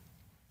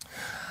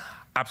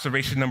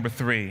 Observation number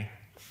 3.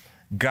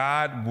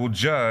 God will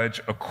judge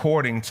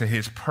according to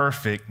his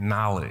perfect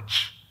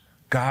knowledge.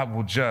 God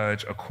will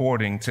judge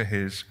according to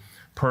his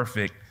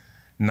perfect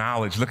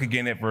knowledge. Look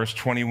again at verse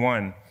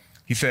 21.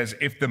 He says,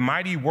 "If the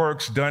mighty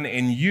works done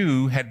in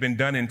you had been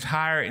done in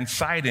Tyre and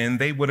Sidon,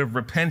 they would have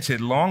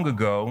repented long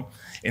ago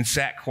in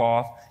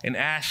sackcloth and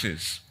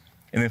ashes.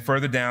 And then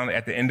further down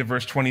at the end of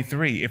verse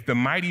 23, if the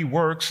mighty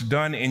works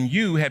done in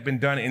you had been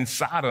done in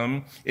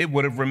Sodom, it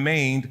would have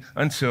remained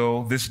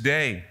until this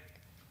day.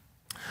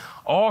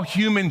 All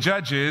human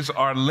judges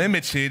are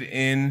limited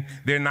in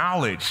their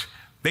knowledge.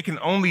 They can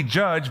only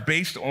judge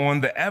based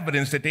on the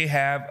evidence that they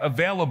have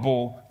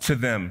available to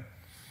them.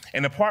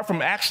 And apart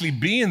from actually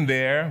being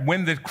there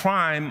when the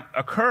crime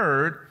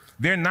occurred,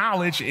 their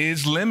knowledge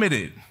is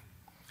limited.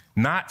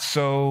 Not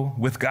so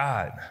with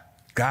God.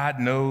 God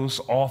knows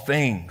all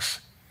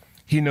things.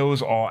 He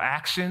knows all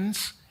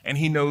actions, and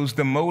he knows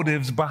the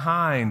motives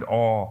behind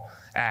all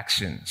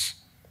actions.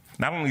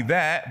 Not only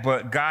that,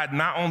 but God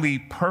not only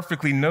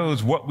perfectly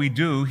knows what we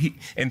do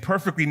and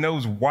perfectly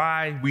knows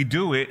why we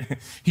do it,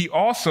 he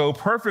also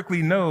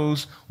perfectly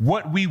knows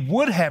what we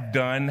would have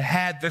done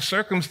had the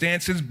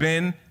circumstances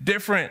been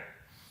different.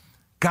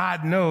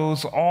 God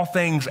knows all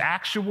things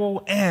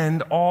actual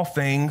and all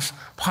things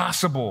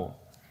possible.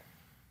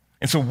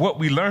 And so what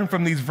we learn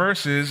from these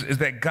verses is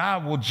that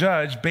God will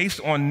judge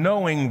based on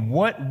knowing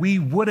what we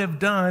would have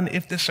done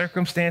if the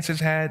circumstances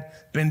had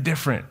been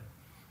different.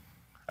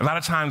 A lot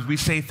of times we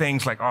say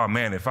things like, oh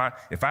man, if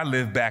I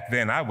lived back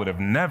then, I would have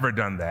never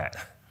done that.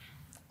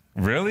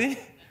 Really?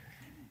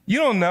 You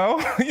don't know.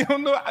 You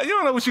don't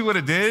know what you would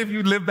have did if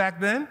you lived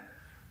back then.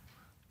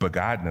 But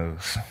God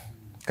knows.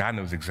 God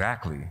knows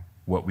exactly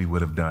what we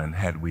would have done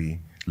had we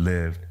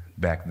lived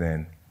back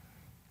then.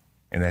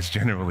 And that's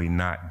generally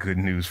not good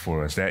news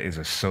for us. That is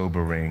a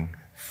sobering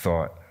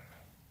thought.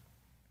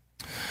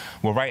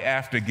 Well, right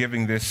after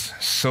giving this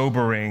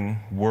sobering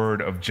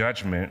word of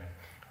judgment,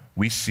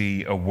 we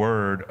see a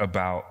word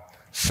about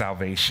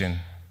salvation.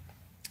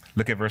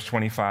 Look at verse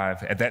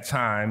 25. At that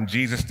time,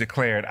 Jesus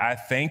declared, I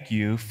thank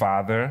you,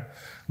 Father,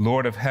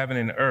 Lord of heaven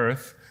and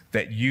earth,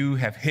 that you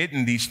have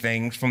hidden these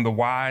things from the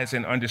wise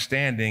and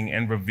understanding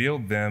and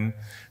revealed them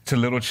to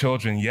little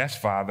children. Yes,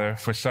 Father,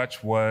 for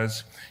such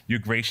was your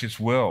gracious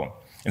will.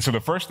 And so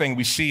the first thing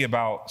we see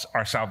about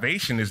our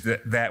salvation is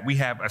that we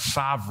have a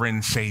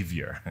sovereign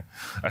Savior,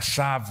 a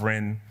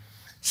sovereign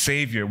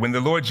Savior. When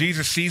the Lord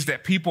Jesus sees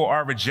that people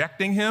are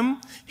rejecting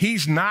him,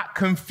 he's not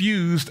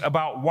confused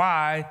about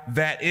why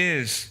that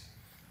is.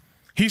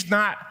 He's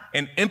not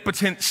an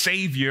impotent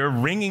Savior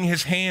wringing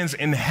his hands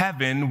in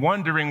heaven,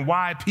 wondering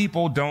why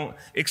people don't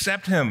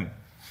accept him.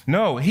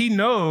 No, he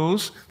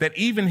knows that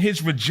even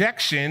his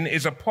rejection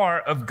is a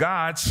part of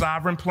God's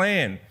sovereign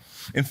plan.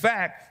 In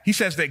fact, he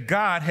says that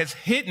God has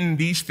hidden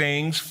these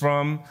things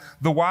from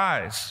the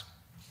wise.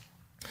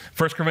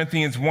 1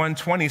 Corinthians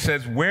 1:20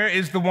 says, where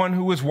is the one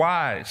who is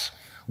wise?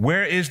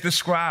 Where is the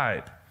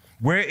scribe?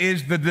 Where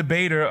is the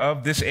debater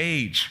of this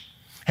age?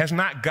 Has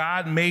not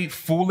God made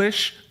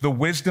foolish the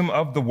wisdom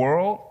of the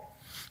world?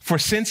 For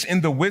since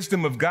in the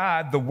wisdom of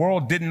God, the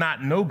world did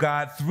not know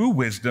God through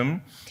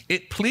wisdom,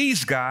 it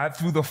pleased God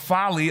through the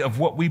folly of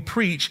what we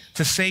preach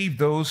to save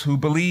those who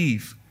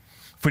believe.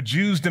 For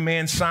Jews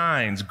demand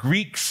signs,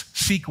 Greeks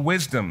seek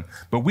wisdom,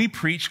 but we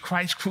preach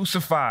Christ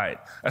crucified,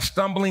 a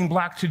stumbling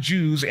block to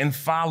Jews and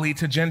folly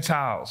to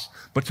Gentiles.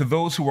 But to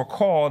those who are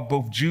called,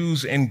 both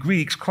Jews and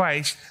Greeks,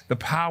 Christ, the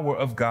power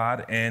of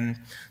God and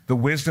the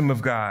wisdom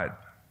of God.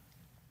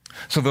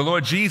 So the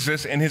Lord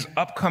Jesus in his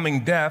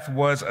upcoming death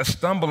was a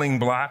stumbling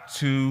block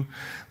to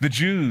the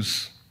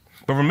Jews.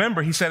 But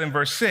remember, he said in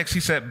verse 6, he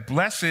said,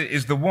 blessed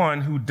is the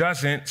one who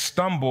doesn't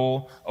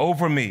stumble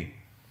over me.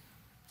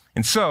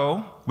 And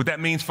so what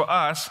that means for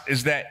us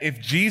is that if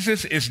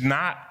Jesus is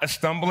not a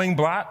stumbling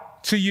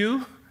block to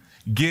you,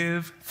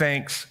 give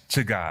thanks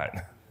to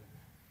God.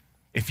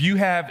 If you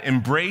have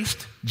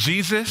embraced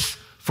Jesus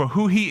for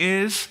who he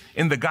is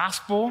in the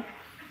gospel,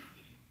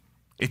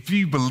 if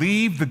you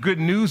believe the good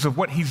news of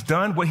what he's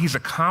done, what he's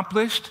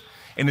accomplished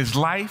in his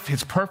life,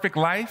 his perfect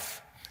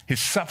life,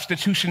 his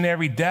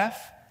substitutionary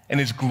death, and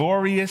his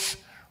glorious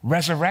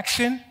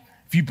resurrection,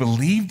 if you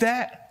believe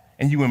that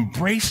and you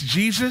embrace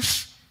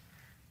Jesus,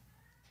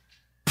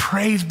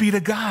 praise be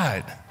to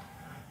God.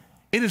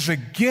 It is a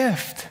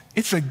gift.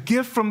 It's a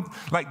gift from,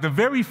 like, the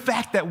very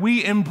fact that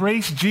we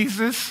embrace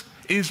Jesus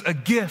is a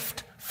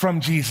gift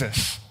from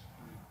Jesus.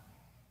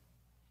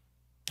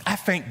 I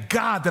thank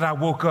God that I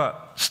woke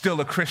up still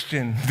a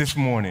Christian this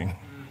morning,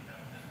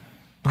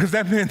 because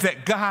that meant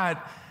that God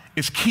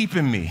is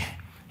keeping me.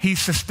 He's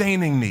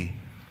sustaining me.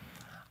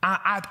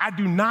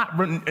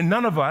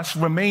 None of us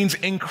remains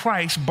in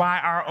Christ by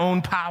our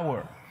own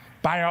power,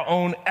 by our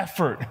own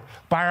effort,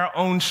 by our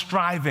own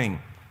striving.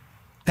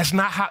 That's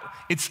not how,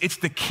 it's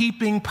the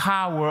keeping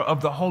power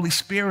of the Holy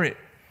Spirit.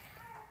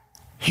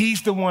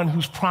 He's the one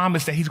who's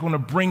promised that he's going to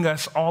bring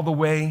us all the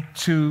way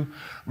to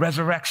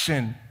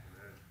resurrection.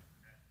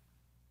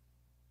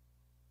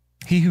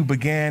 He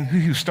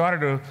who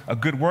started a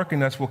good work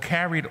in us will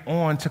carry it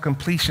on to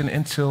completion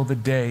until the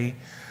day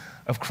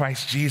of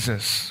Christ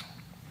Jesus.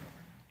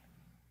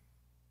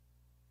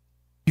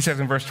 He says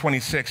in verse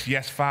 26,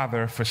 yes,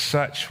 Father, for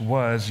such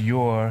was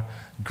your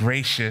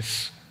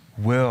gracious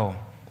will.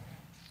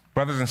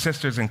 Brothers and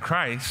sisters in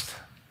Christ,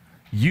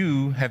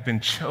 you have been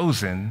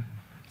chosen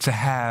to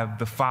have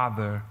the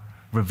Father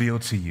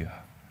revealed to you.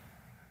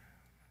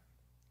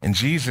 And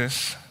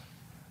Jesus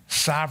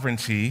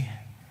sovereignty,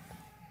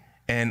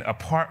 and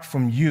apart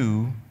from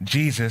you,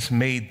 Jesus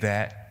made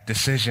that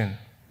decision.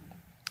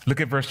 Look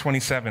at verse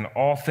 27.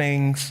 All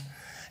things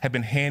have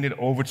been handed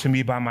over to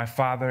me by my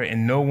Father,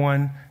 and no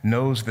one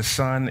knows the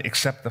Son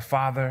except the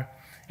Father,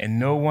 and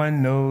no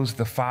one knows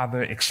the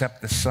Father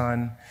except the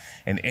Son,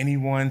 and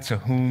anyone to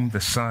whom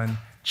the Son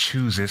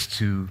chooses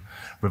to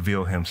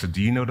reveal him. So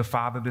do you know the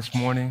Father this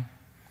morning?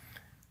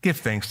 Give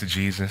thanks to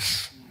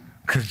Jesus,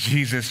 because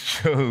Jesus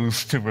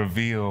chose to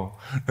reveal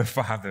the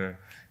Father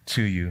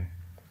to you.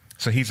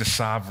 So he's a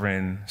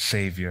sovereign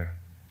Savior.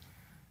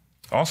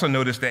 Also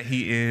notice that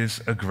he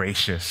is a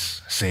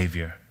gracious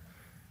Savior.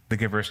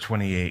 Look at verse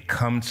 28.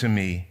 Come to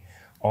me,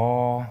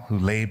 all who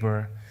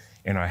labor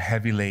and are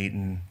heavy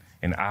laden,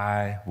 and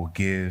I will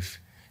give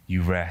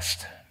you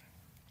rest.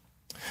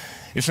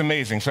 It's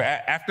amazing. So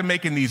after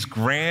making these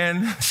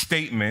grand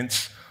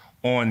statements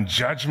on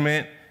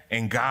judgment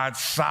and God's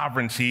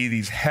sovereignty,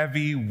 these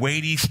heavy,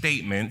 weighty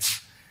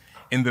statements,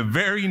 in the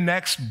very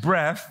next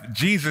breath,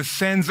 Jesus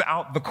sends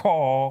out the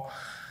call,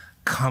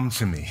 come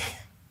to me.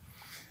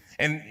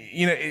 And,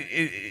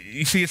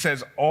 you see, it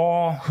says,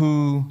 all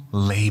who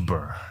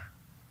labor.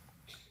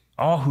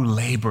 All who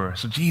labor.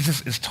 So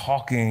Jesus is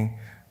talking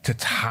to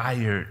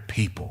tired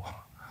people.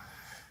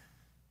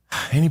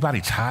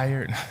 Anybody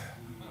tired?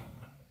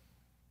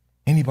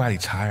 Anybody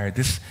tired?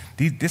 This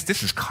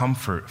is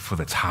comfort for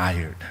the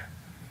tired.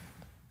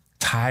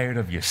 Tired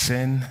of your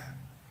sin.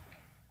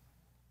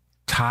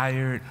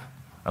 Tired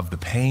of the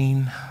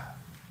pain,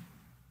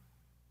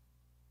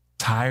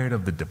 tired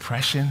of the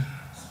depression,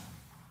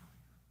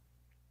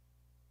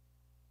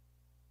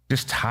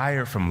 just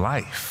tired from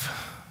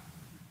life,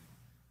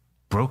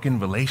 broken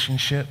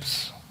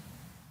relationships,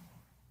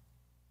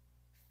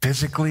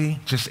 physically,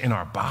 just in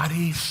our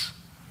bodies.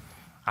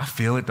 I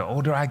feel it the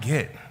older I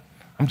get.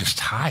 I'm just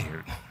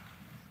tired.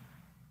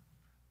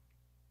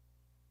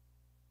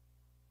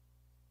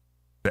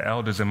 The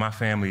elders in my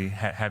family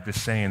have this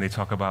saying, they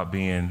talk about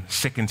being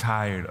sick and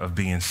tired of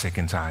being sick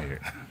and tired.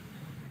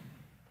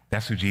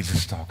 That's who Jesus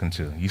is talking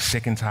to. You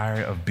sick and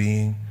tired of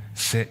being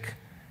sick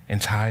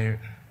and tired?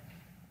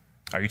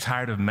 Are you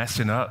tired of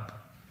messing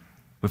up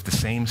with the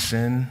same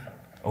sin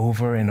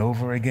over and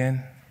over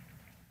again?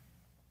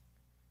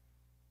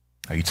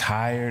 Are you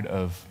tired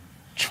of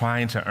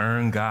trying to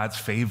earn God's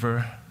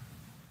favor?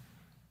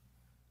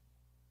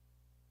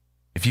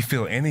 If you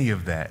feel any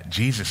of that,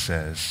 Jesus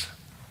says,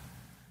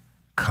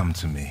 come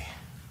to me.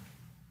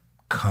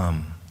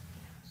 Come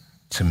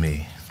to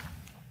me.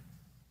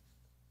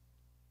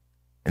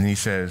 And then he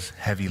says,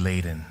 heavy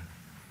laden.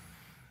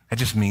 That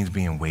just means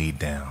being weighed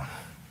down,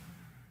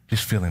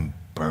 just feeling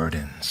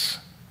burdens,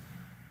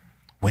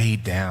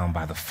 weighed down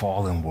by the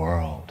fallen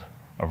world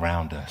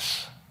around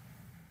us.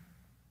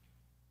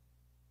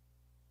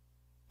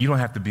 You don't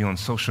have to be on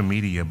social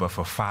media, but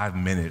for 5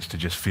 minutes to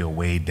just feel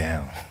weighed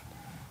down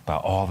by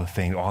all the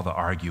things, all the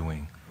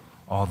arguing,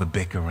 all the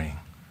bickering,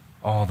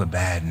 all the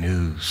bad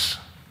news,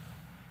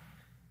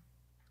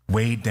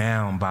 weighed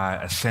down by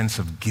a sense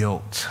of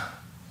guilt,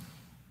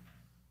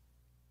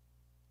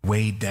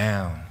 weighed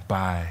down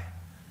by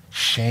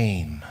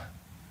shame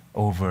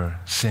over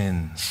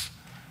sins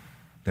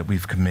that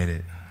we've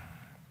committed.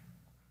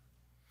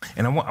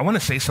 And I want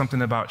to say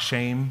something about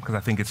shame because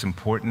I think it's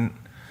important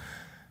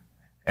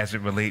as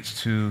it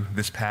relates to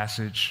this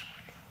passage.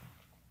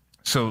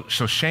 So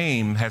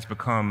shame has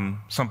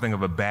become something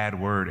of a bad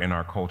word in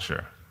our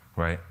culture,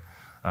 right?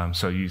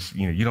 So you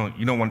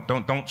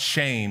don't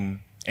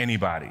shame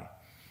anybody,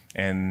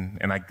 and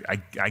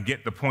I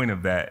get the point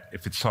of that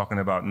if it's talking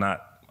about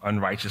not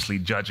unrighteously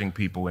judging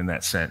people in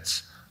that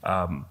sense,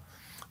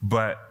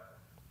 but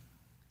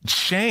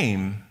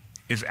shame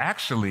is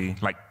actually,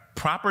 like,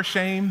 proper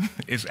shame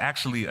is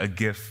actually a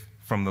gift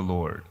from the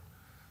Lord.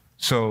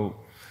 So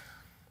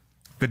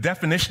the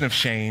definition of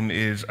shame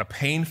is a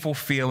painful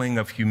feeling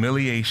of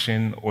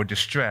humiliation or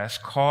distress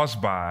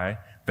caused by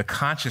the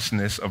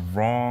consciousness of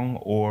wrong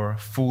or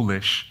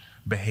foolish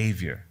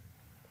behavior.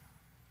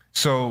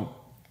 So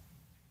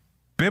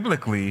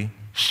biblically,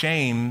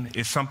 shame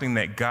is something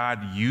that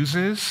God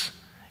uses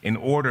in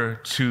order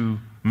to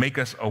make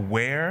us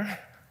aware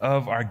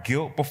of our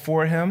guilt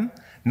before him,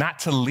 not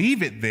to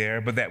leave it there,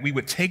 but that we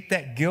would take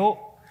that guilt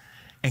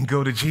and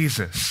go to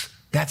Jesus.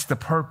 That's the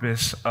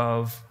purpose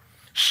of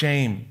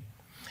shame.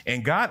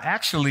 And God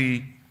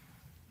actually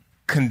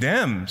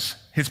condemns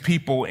his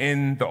people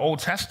in the Old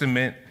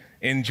Testament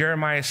in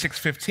Jeremiah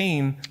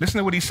 6:15. Listen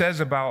to what he says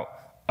about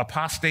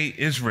apostate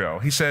Israel.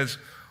 He says,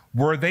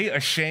 were they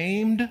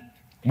ashamed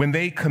when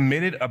they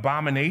committed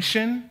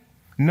abomination?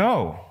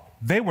 No,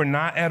 they were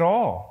not at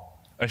all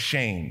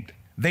ashamed.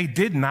 They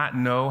did not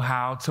know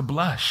how to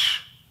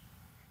blush.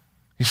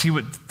 You see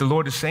what the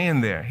Lord is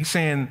saying there? He's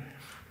saying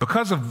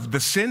because of the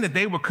sin that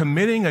they were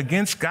committing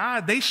against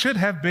God, they should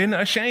have been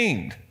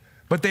ashamed,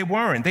 but they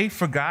weren't. They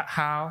forgot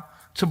how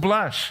to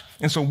blush.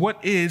 And so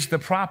what is the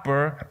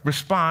proper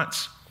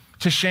response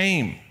to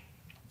shame?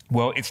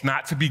 Well, it's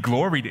not to be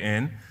gloried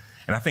in.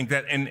 And I think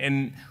that,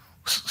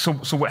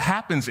 so what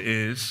happens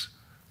is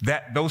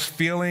that those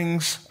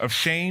feelings of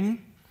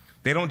shame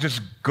they don't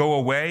just go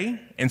away.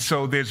 And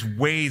so there's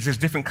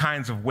different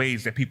kinds of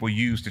ways that people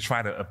use to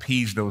try to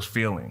appease those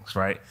feelings,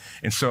 right?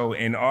 And so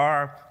in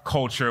our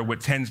culture,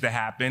 what tends to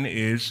happen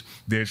is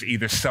there's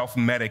either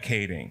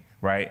self-medicating,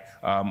 right?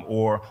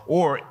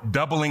 Or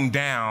doubling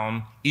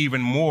down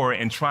even more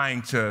and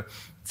trying to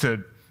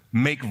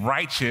make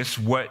righteous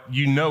what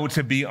you know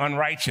to be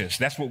unrighteous.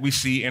 That's what we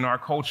see in our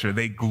culture.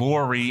 They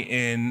glory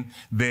in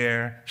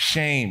their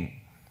shame.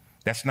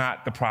 That's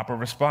not the proper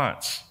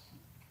response.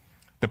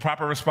 The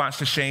proper response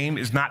to shame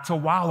is not to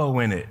wallow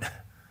in it,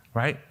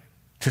 right?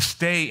 To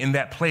stay in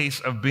that place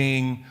of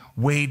being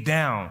weighed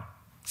down,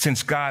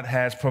 since God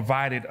has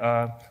provided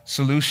a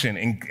solution.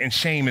 And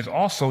shame is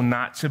also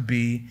not to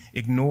be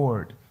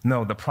ignored.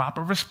 No, the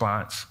proper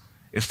response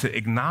is to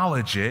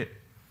acknowledge it,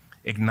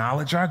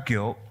 acknowledge our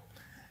guilt,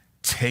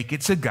 take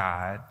it to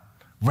God,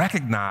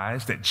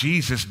 recognize that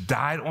Jesus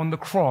died on the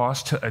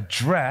cross to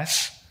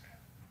address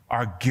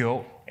our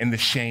guilt and the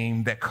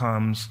shame that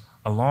comes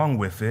along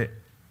with it,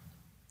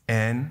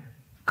 and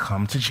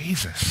come to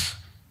Jesus.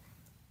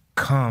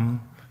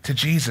 Come to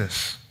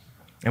Jesus.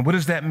 And what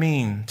does that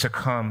mean, to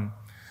come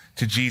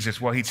to Jesus?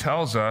 Well, he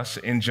tells us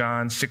in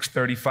John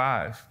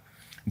 6:35.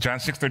 John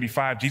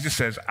 6:35, Jesus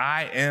says,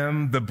 I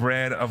am the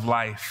bread of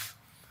life.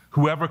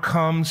 Whoever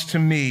comes to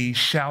me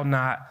shall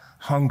not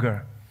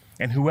hunger,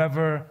 and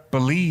whoever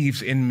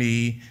believes in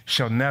me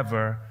shall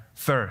never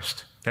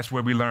thirst. That's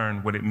where we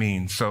learn what it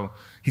means. So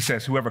he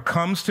says, whoever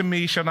comes to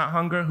me shall not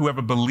hunger.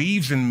 Whoever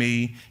believes in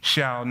me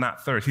shall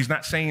not thirst. He's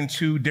not saying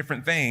two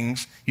different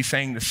things. He's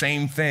saying the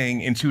same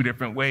thing in two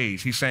different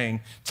ways. He's saying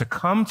to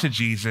come to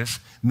Jesus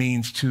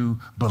means to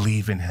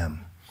believe in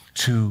him,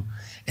 to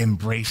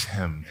embrace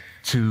him,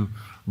 to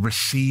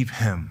receive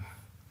him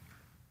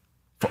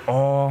for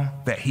all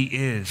that he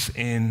is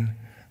in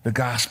the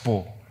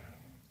gospel.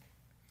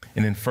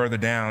 And then further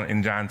down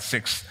in John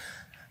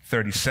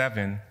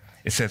 6:37,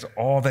 it says,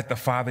 all that the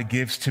Father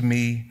gives to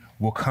me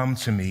will come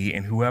to me,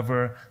 and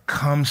whoever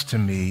comes to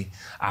me,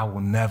 I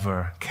will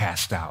never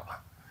cast out.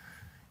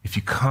 If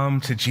you come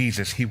to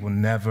Jesus, he will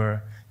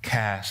never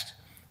cast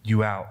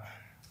you out.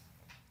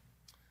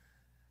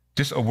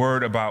 Just a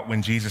word about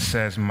when Jesus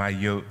says, my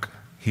yoke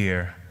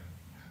here,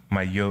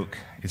 my yoke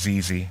is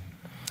easy.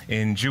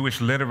 In Jewish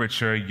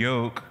literature,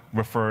 yoke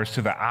refers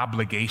to the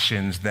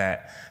obligations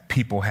that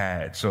people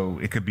had. So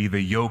it could be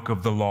the yoke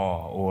of the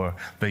law or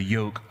the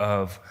yoke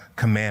of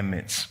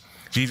commandments.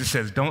 Jesus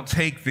says, don't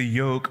take the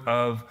yoke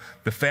of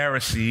the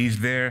Pharisees.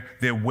 They're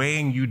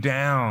weighing you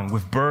down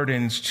with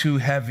burdens too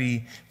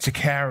heavy to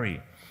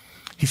carry.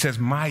 He says,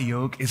 my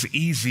yoke is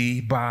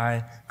easy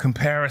by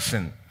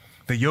comparison.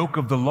 The yoke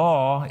of the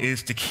law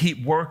is to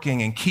keep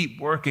working,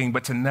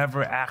 but to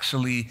never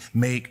actually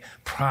make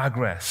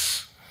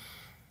progress.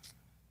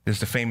 There's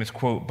the famous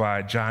quote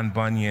by John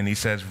Bunyan. He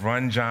says,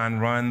 run, John,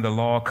 run, the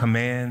law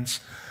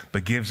commands,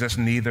 but gives us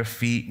neither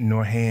feet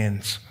nor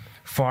hands.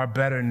 Far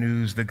better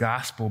news the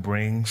gospel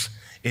brings.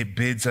 It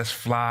bids us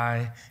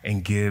fly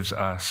and gives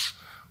us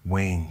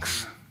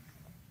wings.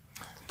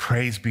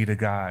 Praise be to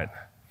God.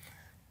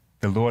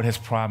 The Lord has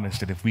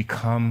promised that if we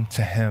come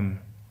to him,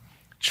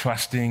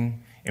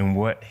 trusting in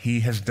what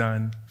he has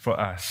done for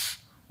us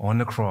on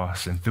the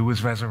cross and through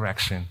his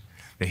resurrection,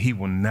 that he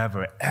will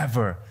never,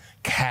 ever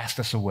cast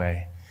us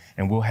away.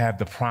 And we'll have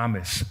the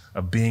promise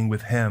of being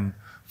with him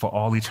for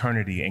all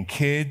eternity. And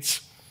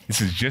kids, this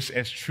is just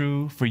as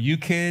true for you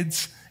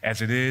kids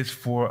as it is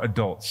for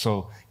adults.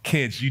 So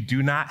kids, you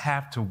do not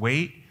have to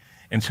wait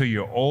until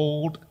you're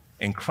old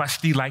and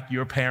crusty like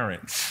your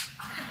parents.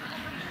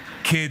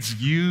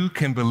 Kids, you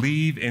can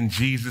believe in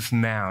Jesus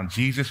now.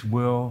 Jesus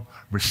will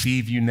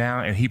receive you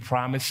now, and he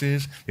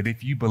promises that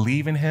if you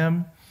believe in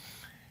him,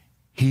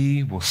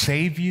 he will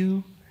save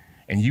you,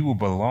 and you will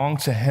belong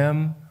to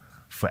him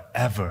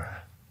forever.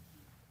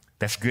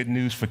 That's good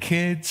news for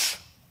kids,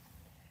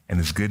 and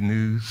it's good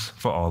news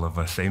for all of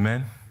us.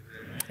 Amen?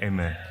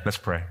 Amen. Let's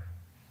pray.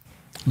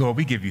 Lord,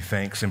 we give you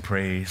thanks and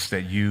praise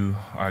that you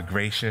are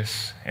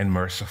gracious and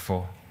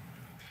merciful,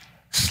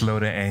 slow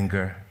to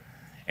anger,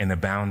 and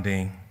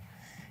abounding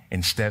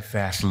in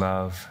steadfast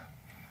love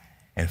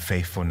and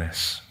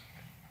faithfulness.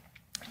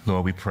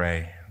 Lord, we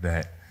pray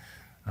that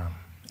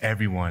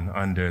everyone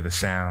under the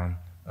sound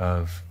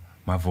of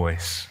my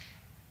voice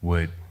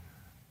would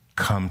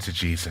come to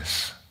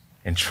Jesus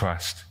and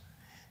trust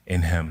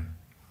in him.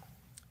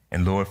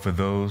 And Lord, for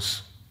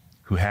those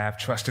who have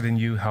trusted in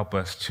you, help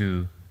us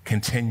to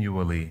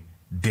continually,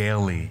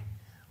 daily,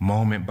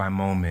 moment by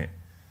moment,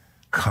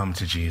 come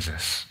to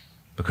Jesus,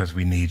 because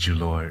we need you,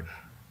 Lord.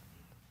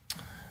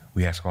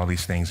 We ask all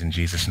these things in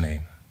Jesus'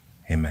 name.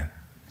 Amen.